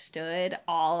understood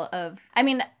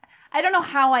I don't know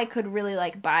how I could really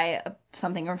buy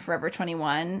something from Forever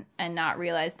 21 and not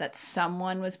realize that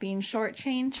someone was being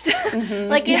shortchanged.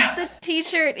 Mm-hmm, If the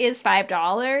t-shirt is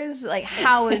 $5,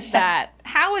 how is that?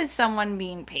 How is someone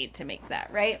being paid to make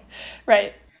that, right?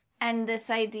 Right. And this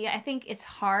idea, I think it's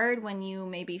hard when you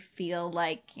maybe feel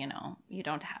like, you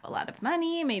don't have a lot of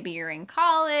money. Maybe you're in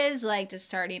college, just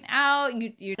starting out.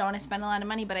 You don't want to spend a lot of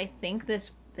money. But I think this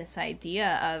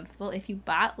idea of, well, if you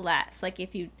bought less,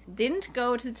 if you didn't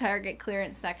go to the Target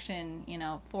clearance section,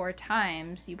 4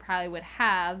 times, you probably would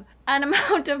have an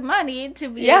amount of money to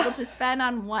be able to spend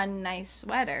on one nice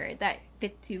sweater that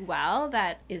fits you well,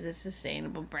 that is a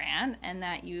sustainable brand, and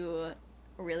that you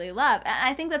really love. And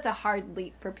I think that's a hard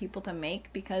leap for people to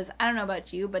make, because I don't know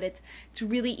about you, but it's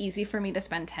really easy for me to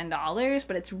spend $10,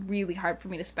 but it's really hard for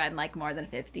me to spend more than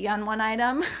 $50 on one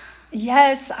item.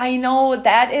 Yes, I know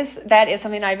that is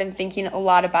something I've been thinking a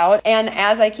lot about. And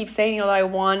as I keep saying, that I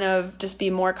want to just be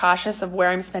more cautious of where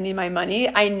I'm spending my money,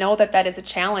 I know that is a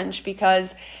challenge,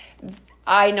 because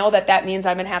I know that means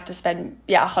I'm going to have to spend,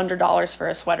 $100 for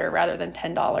a sweater rather than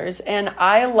 $10. And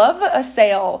I love a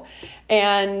sale.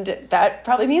 And that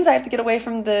probably means I have to get away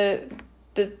from the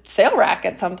sale rack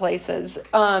at some places.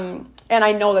 And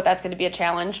I know that that's going to be a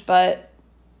challenge, but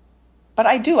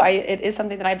it is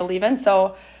something that I believe in.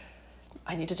 So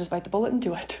I need to just bite the bullet and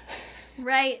do it.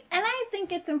 Right. And I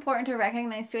think it's important to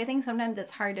recognize, too, I think sometimes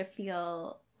it's hard to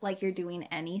feel like you're doing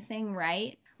anything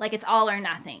right. It's all or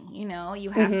nothing, you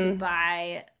have to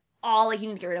buy all, you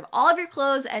need to get rid of all of your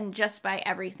clothes and just buy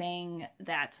everything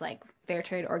that's fair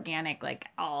trade, organic,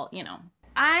 all,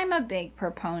 I'm a big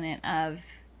proponent of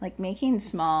making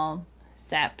small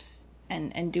steps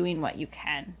and doing what you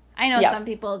can. I know some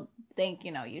people think,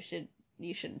 you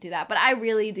shouldn't do that, but I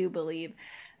really do believe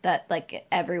that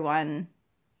everyone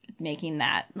making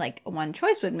that one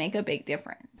choice would make a big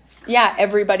difference. Yeah,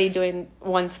 everybody doing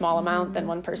one small amount than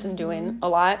one person doing a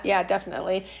lot. Yeah,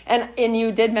 definitely. And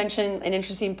you did mention an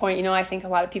interesting point. I think a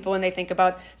lot of people, when they think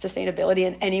about sustainability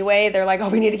in any way, they're like, oh,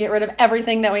 we need to get rid of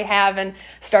everything that we have and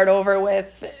start over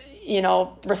with,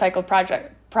 recycled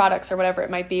products or whatever it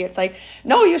might be. It's like,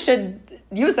 no, you should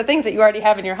use the things that you already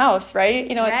have in your house, right?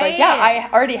 It's like, yeah, I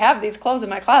already have these clothes in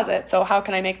my closet, so how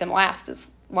can I make them last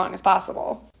as long as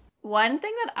possible? One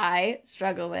thing that I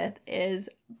struggle with is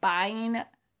buying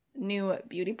new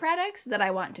beauty products that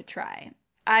I want to try.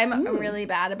 I'm really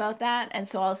bad about that, and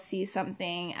so I'll see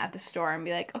something at the store and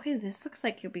be like, okay, this looks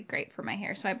like it'll be great for my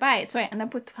hair, so I buy it. So I end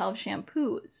up with 12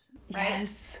 shampoos, right?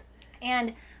 Yes.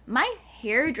 And my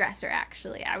hairdresser,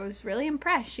 actually, I was really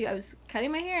impressed. I was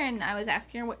cutting my hair, and I was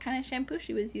asking her what kind of shampoo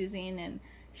she was using, and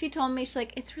she told me, she's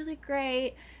like, it's really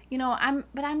great.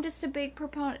 I'm just a big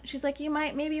proponent. She's like,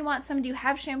 maybe you want some. Do you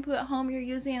have shampoo at home you're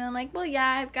using? And I'm like, well, yeah,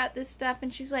 I've got this stuff.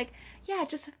 And she's like, yeah,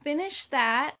 just finish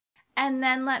that and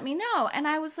then let me know. And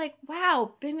I was like,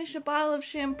 wow, finish a bottle of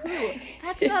shampoo.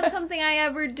 That's not something I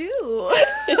ever do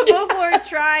before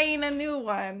trying a new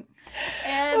one.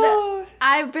 And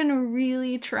I've been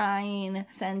really trying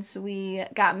since we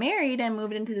got married and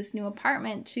moved into this new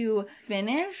apartment to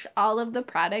finish all of the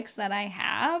products that I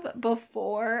have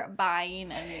before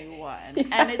buying a new one. Yes.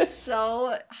 And it's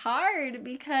so hard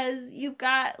because you've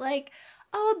got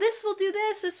oh, this will do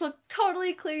this. This will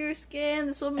totally clear your skin.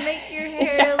 This will make your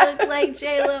hair look like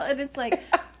J-Lo. And it's like,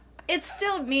 it's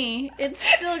still me. It's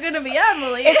still going to be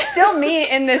Emily. It's still me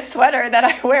in this sweater that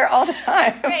I wear all the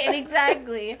time. Right,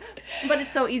 exactly. But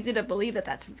it's so easy to believe that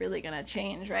that's really going to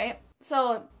change, right?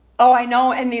 So... Oh, I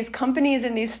know. And these companies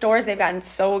and these stores, they've gotten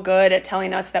so good at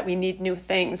telling us that we need new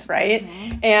things, right?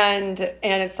 Mm-hmm. And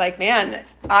it's like, man,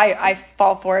 I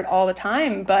fall for it all the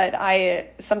time. But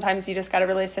sometimes you just got to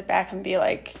really sit back and be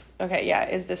like, okay, yeah,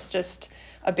 is this just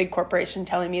a big corporation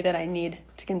telling me that I need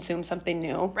to consume something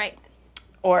new? Right.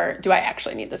 Or do I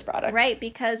actually need this product? Right,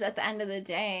 because at the end of the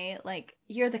day,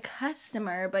 you're the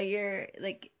customer, but you're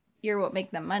what make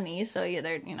them money, so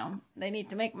they need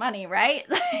to make money, right?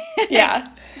 Yeah.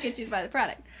 To get you to buy the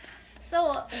product.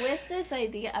 So with this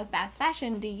idea of fast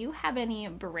fashion, do you have any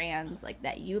brands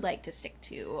that you like to stick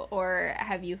to, or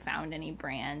have you found any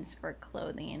brands for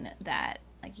clothing that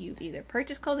you've either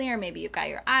purchased clothing or maybe you've got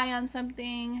your eye on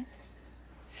something?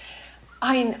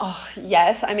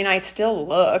 Yes. I mean, I still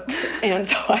look, and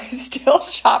so I still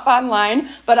shop online,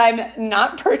 but I'm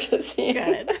not purchasing.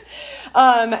 Good.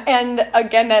 And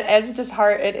again, that is just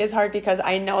hard. It is hard because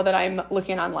I know that I'm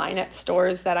looking online at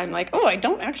stores that I'm like, oh, I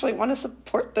don't actually want to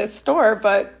support this store,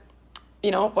 but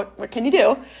what can you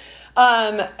do?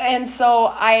 And so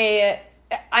I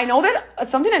know that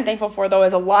something I'm thankful for, though,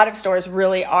 is a lot of stores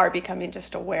really are becoming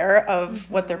just aware of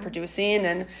what they're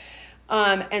producing.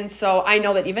 And so I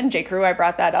know that even J. Crew, I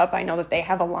brought that up. I know that they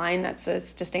have a line that's a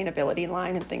sustainability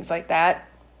line and things like that.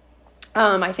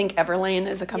 I think Everlane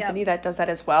is a company that does that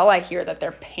as well. I hear that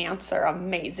their pants are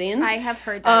amazing. I have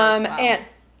heard that as well. And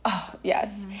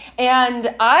yes.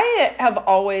 And I have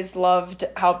always loved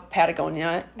how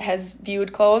Patagonia has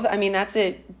viewed clothes. I mean, that's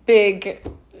a big,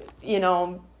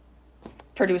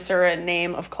 producer and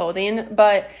name of clothing,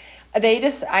 but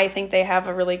I think they have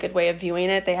a really good way of viewing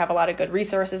it. They have a lot of good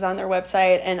resources on their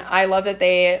website, and I love that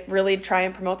they really try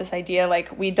and promote this idea,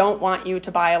 like, we don't want you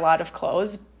to buy a lot of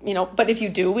clothes, but if you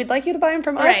do, we'd like you to buy them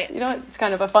from us. Right. It's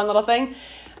kind of a fun little thing.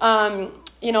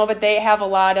 But they have a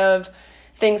lot of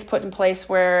things put in place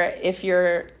where if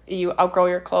you outgrow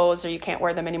your clothes or you can't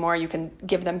wear them anymore, you can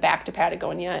give them back to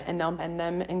Patagonia and they'll mend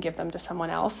them and give them to someone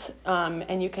else.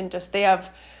 And you can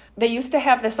they used to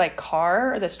have this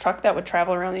car or this truck that would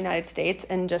travel around the United States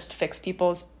and just fix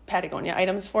people's Patagonia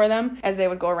items for them as they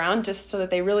would go around, just so that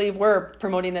they really were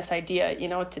promoting this idea,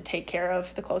 to take care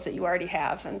of the clothes that you already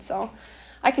have. And so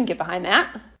I can get behind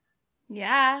that.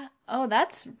 Yeah. Oh,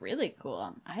 that's really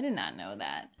cool. I did not know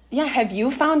that. Yeah. Have you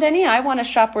found any? I want to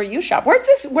shop where you shop.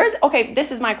 Okay,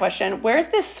 this is my question. Where's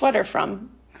this sweater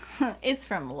from? It's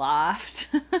from Loft.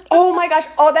 Oh my gosh.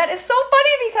 Oh, that is so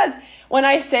funny, because when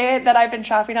I say that I've been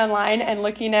shopping online and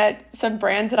looking at some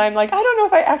brands that I'm like, I don't know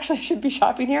if I actually should be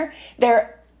shopping here.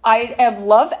 I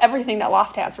love everything that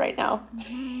Loft has right now.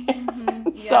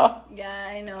 Yeah,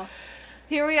 I know.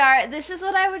 Here we are. This is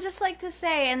what I would just like to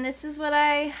say, and this is what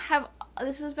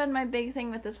this has been my big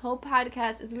thing with this whole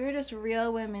podcast, is we're just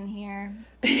real women here.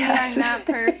 Yes. We are not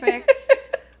perfect.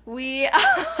 We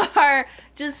are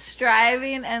just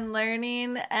striving and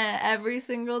learning every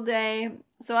single day.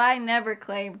 So I never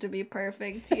claim to be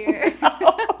perfect here.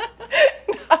 No,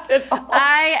 not at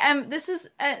all. This is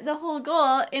the whole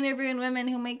goal, interviewing women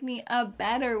who make me a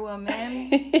better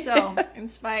woman. So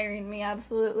inspiring me,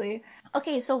 absolutely.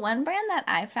 Okay, so one brand that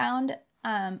I found,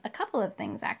 a couple of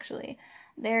things actually.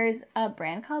 There's a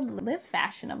brand called Live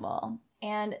Fashionable,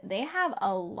 and they have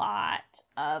a lot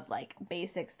of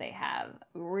basics. They have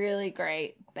really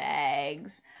great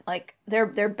bags. Their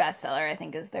bestseller, I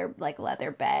think, is their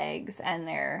leather bags and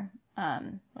their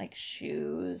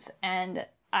shoes. And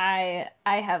I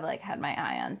have had my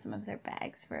eye on some of their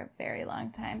bags for a very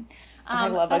long time. I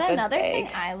love a good another bag.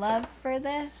 thing I love for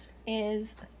this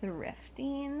is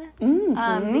thrifting.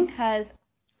 Mm-hmm. Because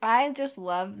I just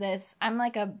love this. I'm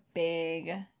a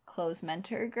big clothes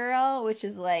mentor girl, which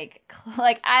is I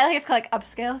like it's called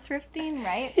upscale thrifting,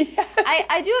 right? Yes.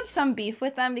 I do have some beef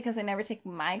with them because I never take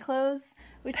my clothes,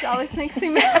 which always makes me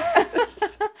mad.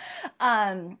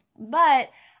 But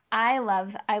I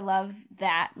love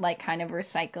that kind of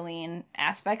recycling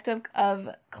aspect of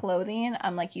clothing.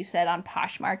 Like you said, on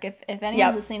Poshmark. If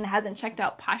anyone's listening and hasn't checked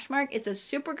out Poshmark, it's a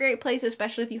super great place,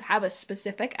 especially if you have a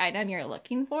specific item you're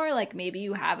looking for. Maybe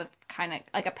you have a kind of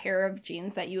a pair of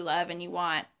jeans that you love and you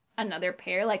want another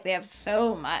pair. They have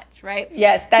so much, right?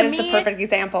 Yes, that is the perfect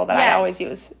example that I always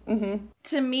use. Mm-hmm.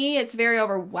 To me, it's very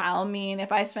overwhelming.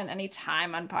 If I spend any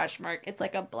time on Poshmark, it's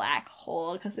like a black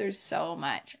hole because there's so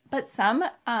much. But some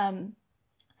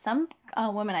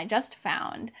woman I just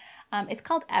found, it's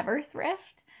called Everthrift,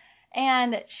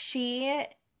 and she's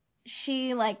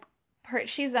I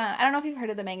don't know if you've heard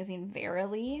of the magazine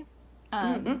Verily.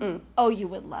 Oh, you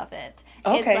would love it.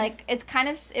 Okay.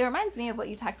 It reminds me of what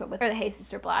you talked about with the Hey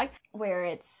Sister blog, where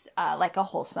it's a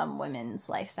wholesome women's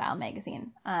lifestyle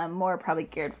magazine, more probably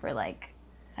geared for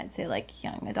I'd say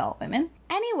young adult women.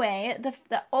 Anyway,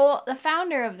 the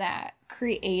founder of that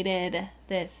created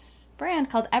this brand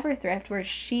called Everthrift, where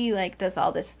she does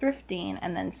all this thrifting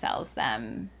and then sells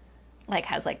them,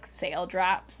 has sale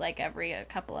drops every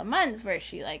couple of months where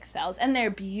she sells, and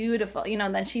they're beautiful,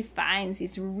 and then she finds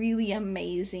these really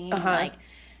amazing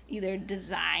either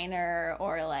designer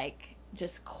or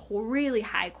just really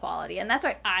high quality. And that's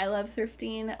why I love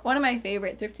thrifting. One of my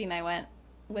favorite thrifting, I went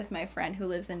with my friend who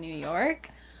lives in New York.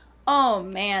 Oh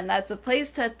man, that's a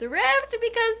place to thrift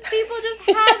because people just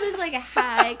have this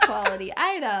high quality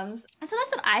items. And so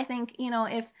that's what I think,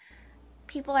 if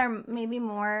people are maybe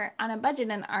more on a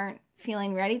budget and aren't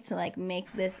feeling ready to make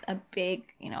this a big,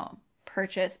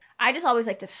 purchase. I just always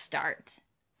like to start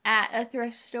at a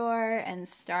thrift store and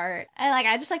start. And like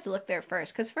I just like to look there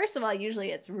first because first of all,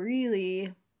 usually it's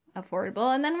really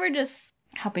affordable, and then we're just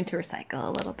helping to recycle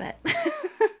a little bit.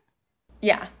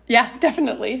 Yeah,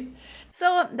 definitely.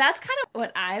 So that's kind of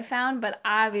what I found, but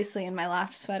obviously in my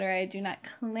loft sweater, I do not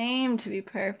claim to be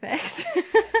perfect.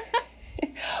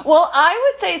 Well,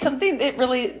 I would say something that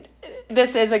really,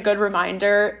 this is a good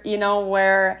reminder,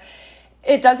 where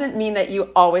it doesn't mean that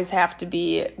you always have to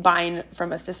be buying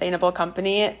from a sustainable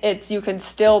company. You can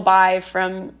still buy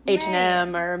from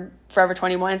H&M or Forever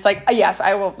 21. It's like, yes,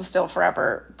 I will still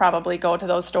forever probably go to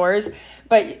those stores.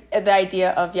 But the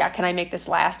idea of, can I make this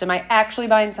last? Am I actually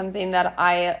buying something that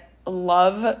I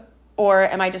love, or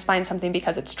am I just buying something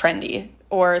because it's trendy,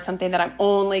 or something that I'm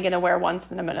only going to wear once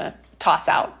and I'm going to toss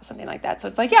out, something like that? So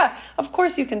it's like, of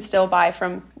course you can still buy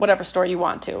from whatever store you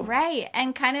want to. Right.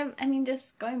 And kind of,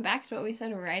 just going back to what we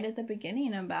said right at the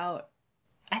beginning about,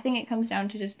 I think it comes down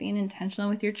to just being intentional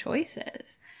with your choices.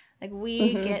 Like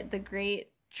we get the great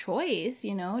choice,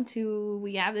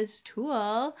 we have this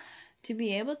tool to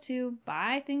be able to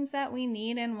buy things that we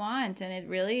need and want. And it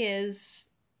really is,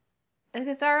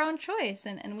 it's our own choice,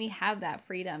 and we have that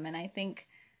freedom. And I think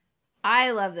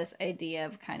I love this idea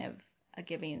of kind of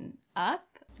giving up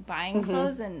buying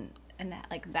clothes and that,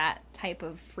 like that type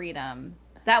of freedom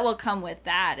that will come with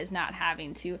that is not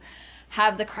having to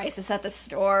have the crisis at the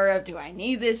store of, do I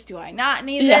need this? Do I not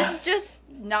need this? Just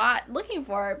not looking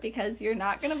for it because you're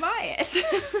not going to buy it.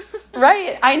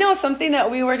 Right. I know something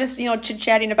that we were just,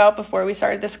 chit-chatting about before we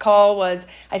started this call was,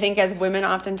 I think as women,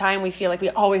 oftentimes we feel like we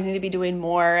always need to be doing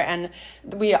more, and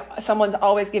someone's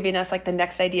always giving us like the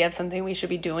next idea of something we should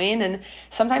be doing. And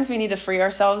sometimes we need to free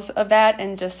ourselves of that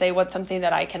and just say what's something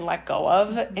that I can let go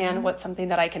of and what's something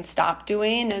that I can stop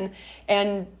doing,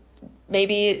 and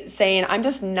maybe saying I'm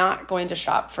just not going to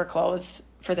shop for clothes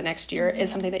for the next year is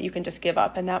something that you can just give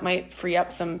up, and that might free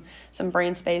up some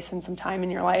brain space and some time in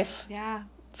your life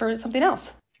for something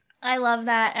else. I love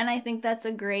that, and I think it's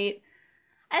a great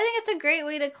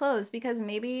way to close, because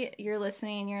maybe you're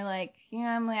listening and you're like,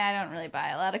 Emily, I don't really buy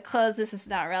a lot of clothes. This is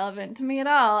not relevant to me at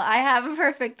all. I have a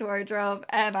perfect wardrobe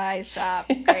and I shop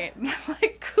great. And I'm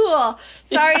like, cool.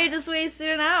 Sorry, you just wasted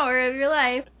an hour of your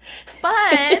life.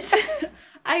 But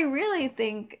I really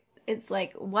think it's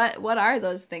like, what are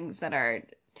those things that are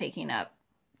taking up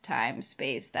time,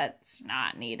 space that's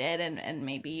not needed, and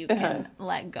maybe you can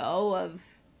let go of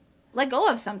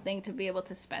something to be able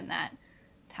to spend that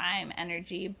time,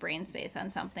 energy, brain space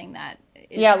on something that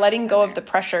is letting go of the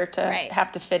pressure to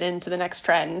have to fit into the next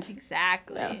trend.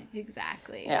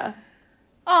 Exactly. Yeah.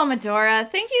 Oh, Medora,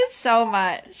 thank you so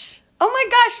much. Oh my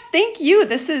gosh, thank you.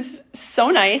 This is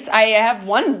so nice. I have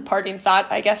one parting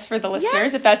thought, I guess, for the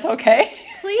listeners, if that's okay.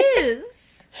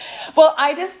 Please. Well,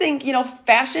 I just think,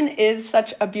 fashion is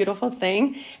such a beautiful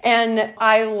thing. And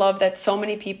I love that so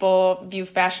many people view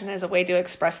fashion as a way to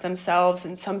express themselves.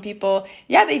 And some people,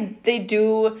 they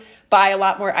do buy a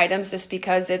lot more items just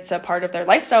because it's a part of their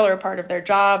lifestyle or a part of their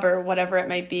job or whatever it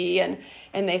might be. And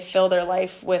they fill their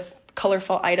life with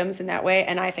colorful items in that way.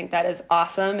 And I think that is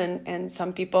awesome. And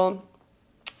some people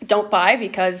don't buy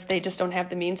because they just don't have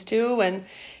the means to,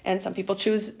 and some people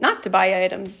choose not to buy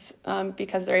items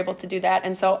because they're able to do that.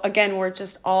 And so again, we're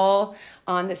just all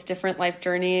on this different life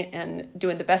journey and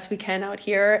doing the best we can out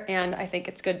here, and I think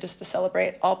it's good just to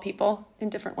celebrate all people in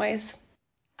different ways.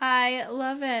 I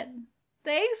love it.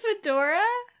 Thanks, Medora.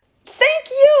 Thank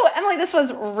you, Emily. This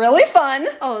was really fun.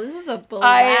 Oh, this is a blast.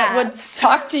 I would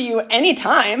talk to you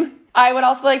anytime. I would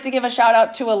also like to give a shout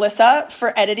out to Alyssa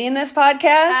for editing this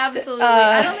podcast. Absolutely.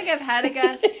 I don't think I've had a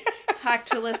guest talk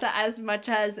to Alyssa as much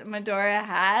as Medora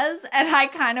has, and I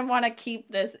kind of want to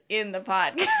keep this in the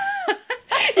podcast.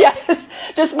 Yes,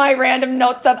 just my random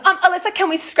notes of, Alyssa, can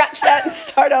we scratch that and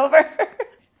start over?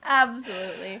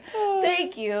 Absolutely.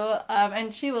 Thank you.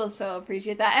 And she will so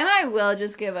appreciate that. And I will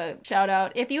just give a shout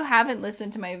out. If you haven't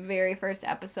listened to my very first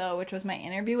episode, which was my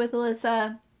interview with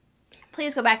Alyssa,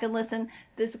 please go back and listen.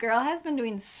 This girl has been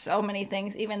doing so many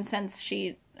things, even since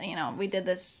she, we did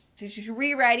this. She's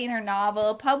rewriting her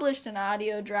novel, published an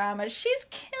audio drama. She's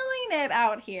killing it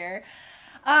out here.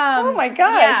 Oh my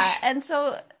gosh. Yeah, and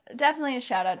so definitely a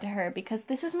shout out to her, because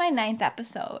this is my 9th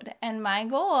episode, and my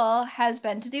goal has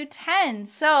been to do 10.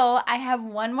 So I have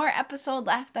one more episode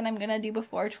left that I'm going to do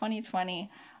before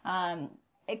 2020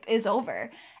 it is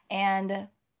over. And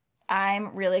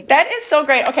I'm really... That is so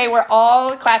great. Okay, we're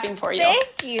all clapping for you.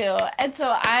 Thank you. And so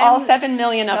I'm all 7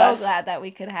 million of us. So glad that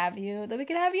we could have you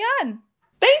on.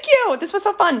 Thank you. This was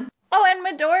so fun. Oh, and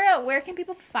Medora, where can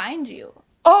people find you?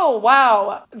 Oh,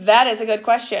 wow. That is a good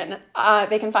question.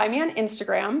 They can find me on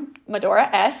Instagram, Medora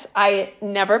S. I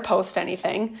never post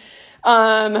anything.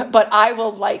 But I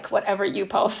will like whatever you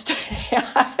post.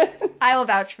 I will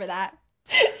vouch for that.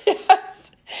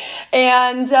 Yes.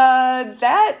 And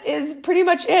that is pretty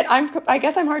much it. I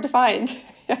guess I'm hard to find.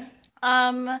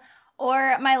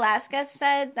 Or my last guest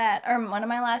said that, or one of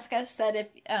my last guests said if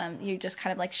you just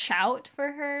kind of like shout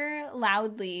for her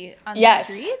loudly on the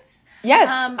streets. Yes,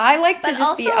 I like to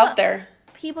just be out there.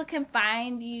 People can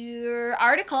find your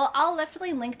article. I'll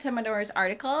definitely link to Medora's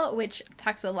article, which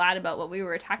talks a lot about what we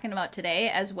were talking about today,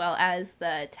 as well as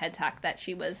the TED Talk that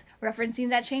she was referencing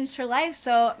that changed her life.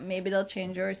 So maybe they'll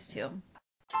change yours too.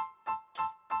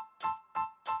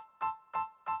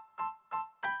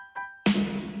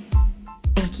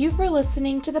 Thank you for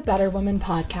listening to the Better Woman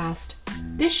podcast.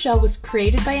 This show was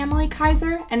created by Emily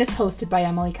Kaiser and is hosted by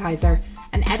Emily Kaiser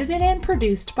and edited and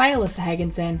produced by Alyssa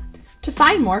Higginson. To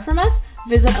find more from us,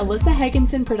 visit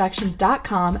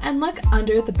AlyssaHigginsonProductions.com and look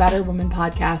under the Better Woman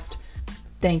podcast.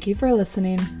 Thank you for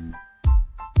listening.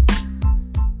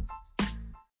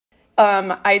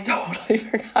 I totally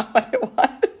forgot what it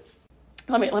was.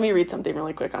 Let me read something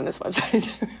really quick on this website.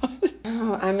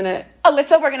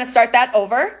 Alyssa, we're gonna start that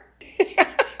over.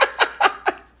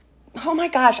 Oh my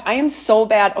gosh, I am so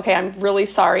bad. Okay, I'm really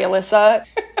sorry, Alyssa.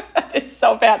 It's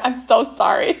so bad. I'm so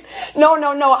sorry. No.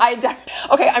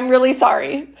 Okay, I'm really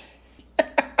sorry.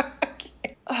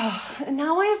 Okay. Oh,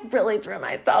 now I really threw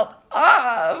myself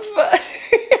off.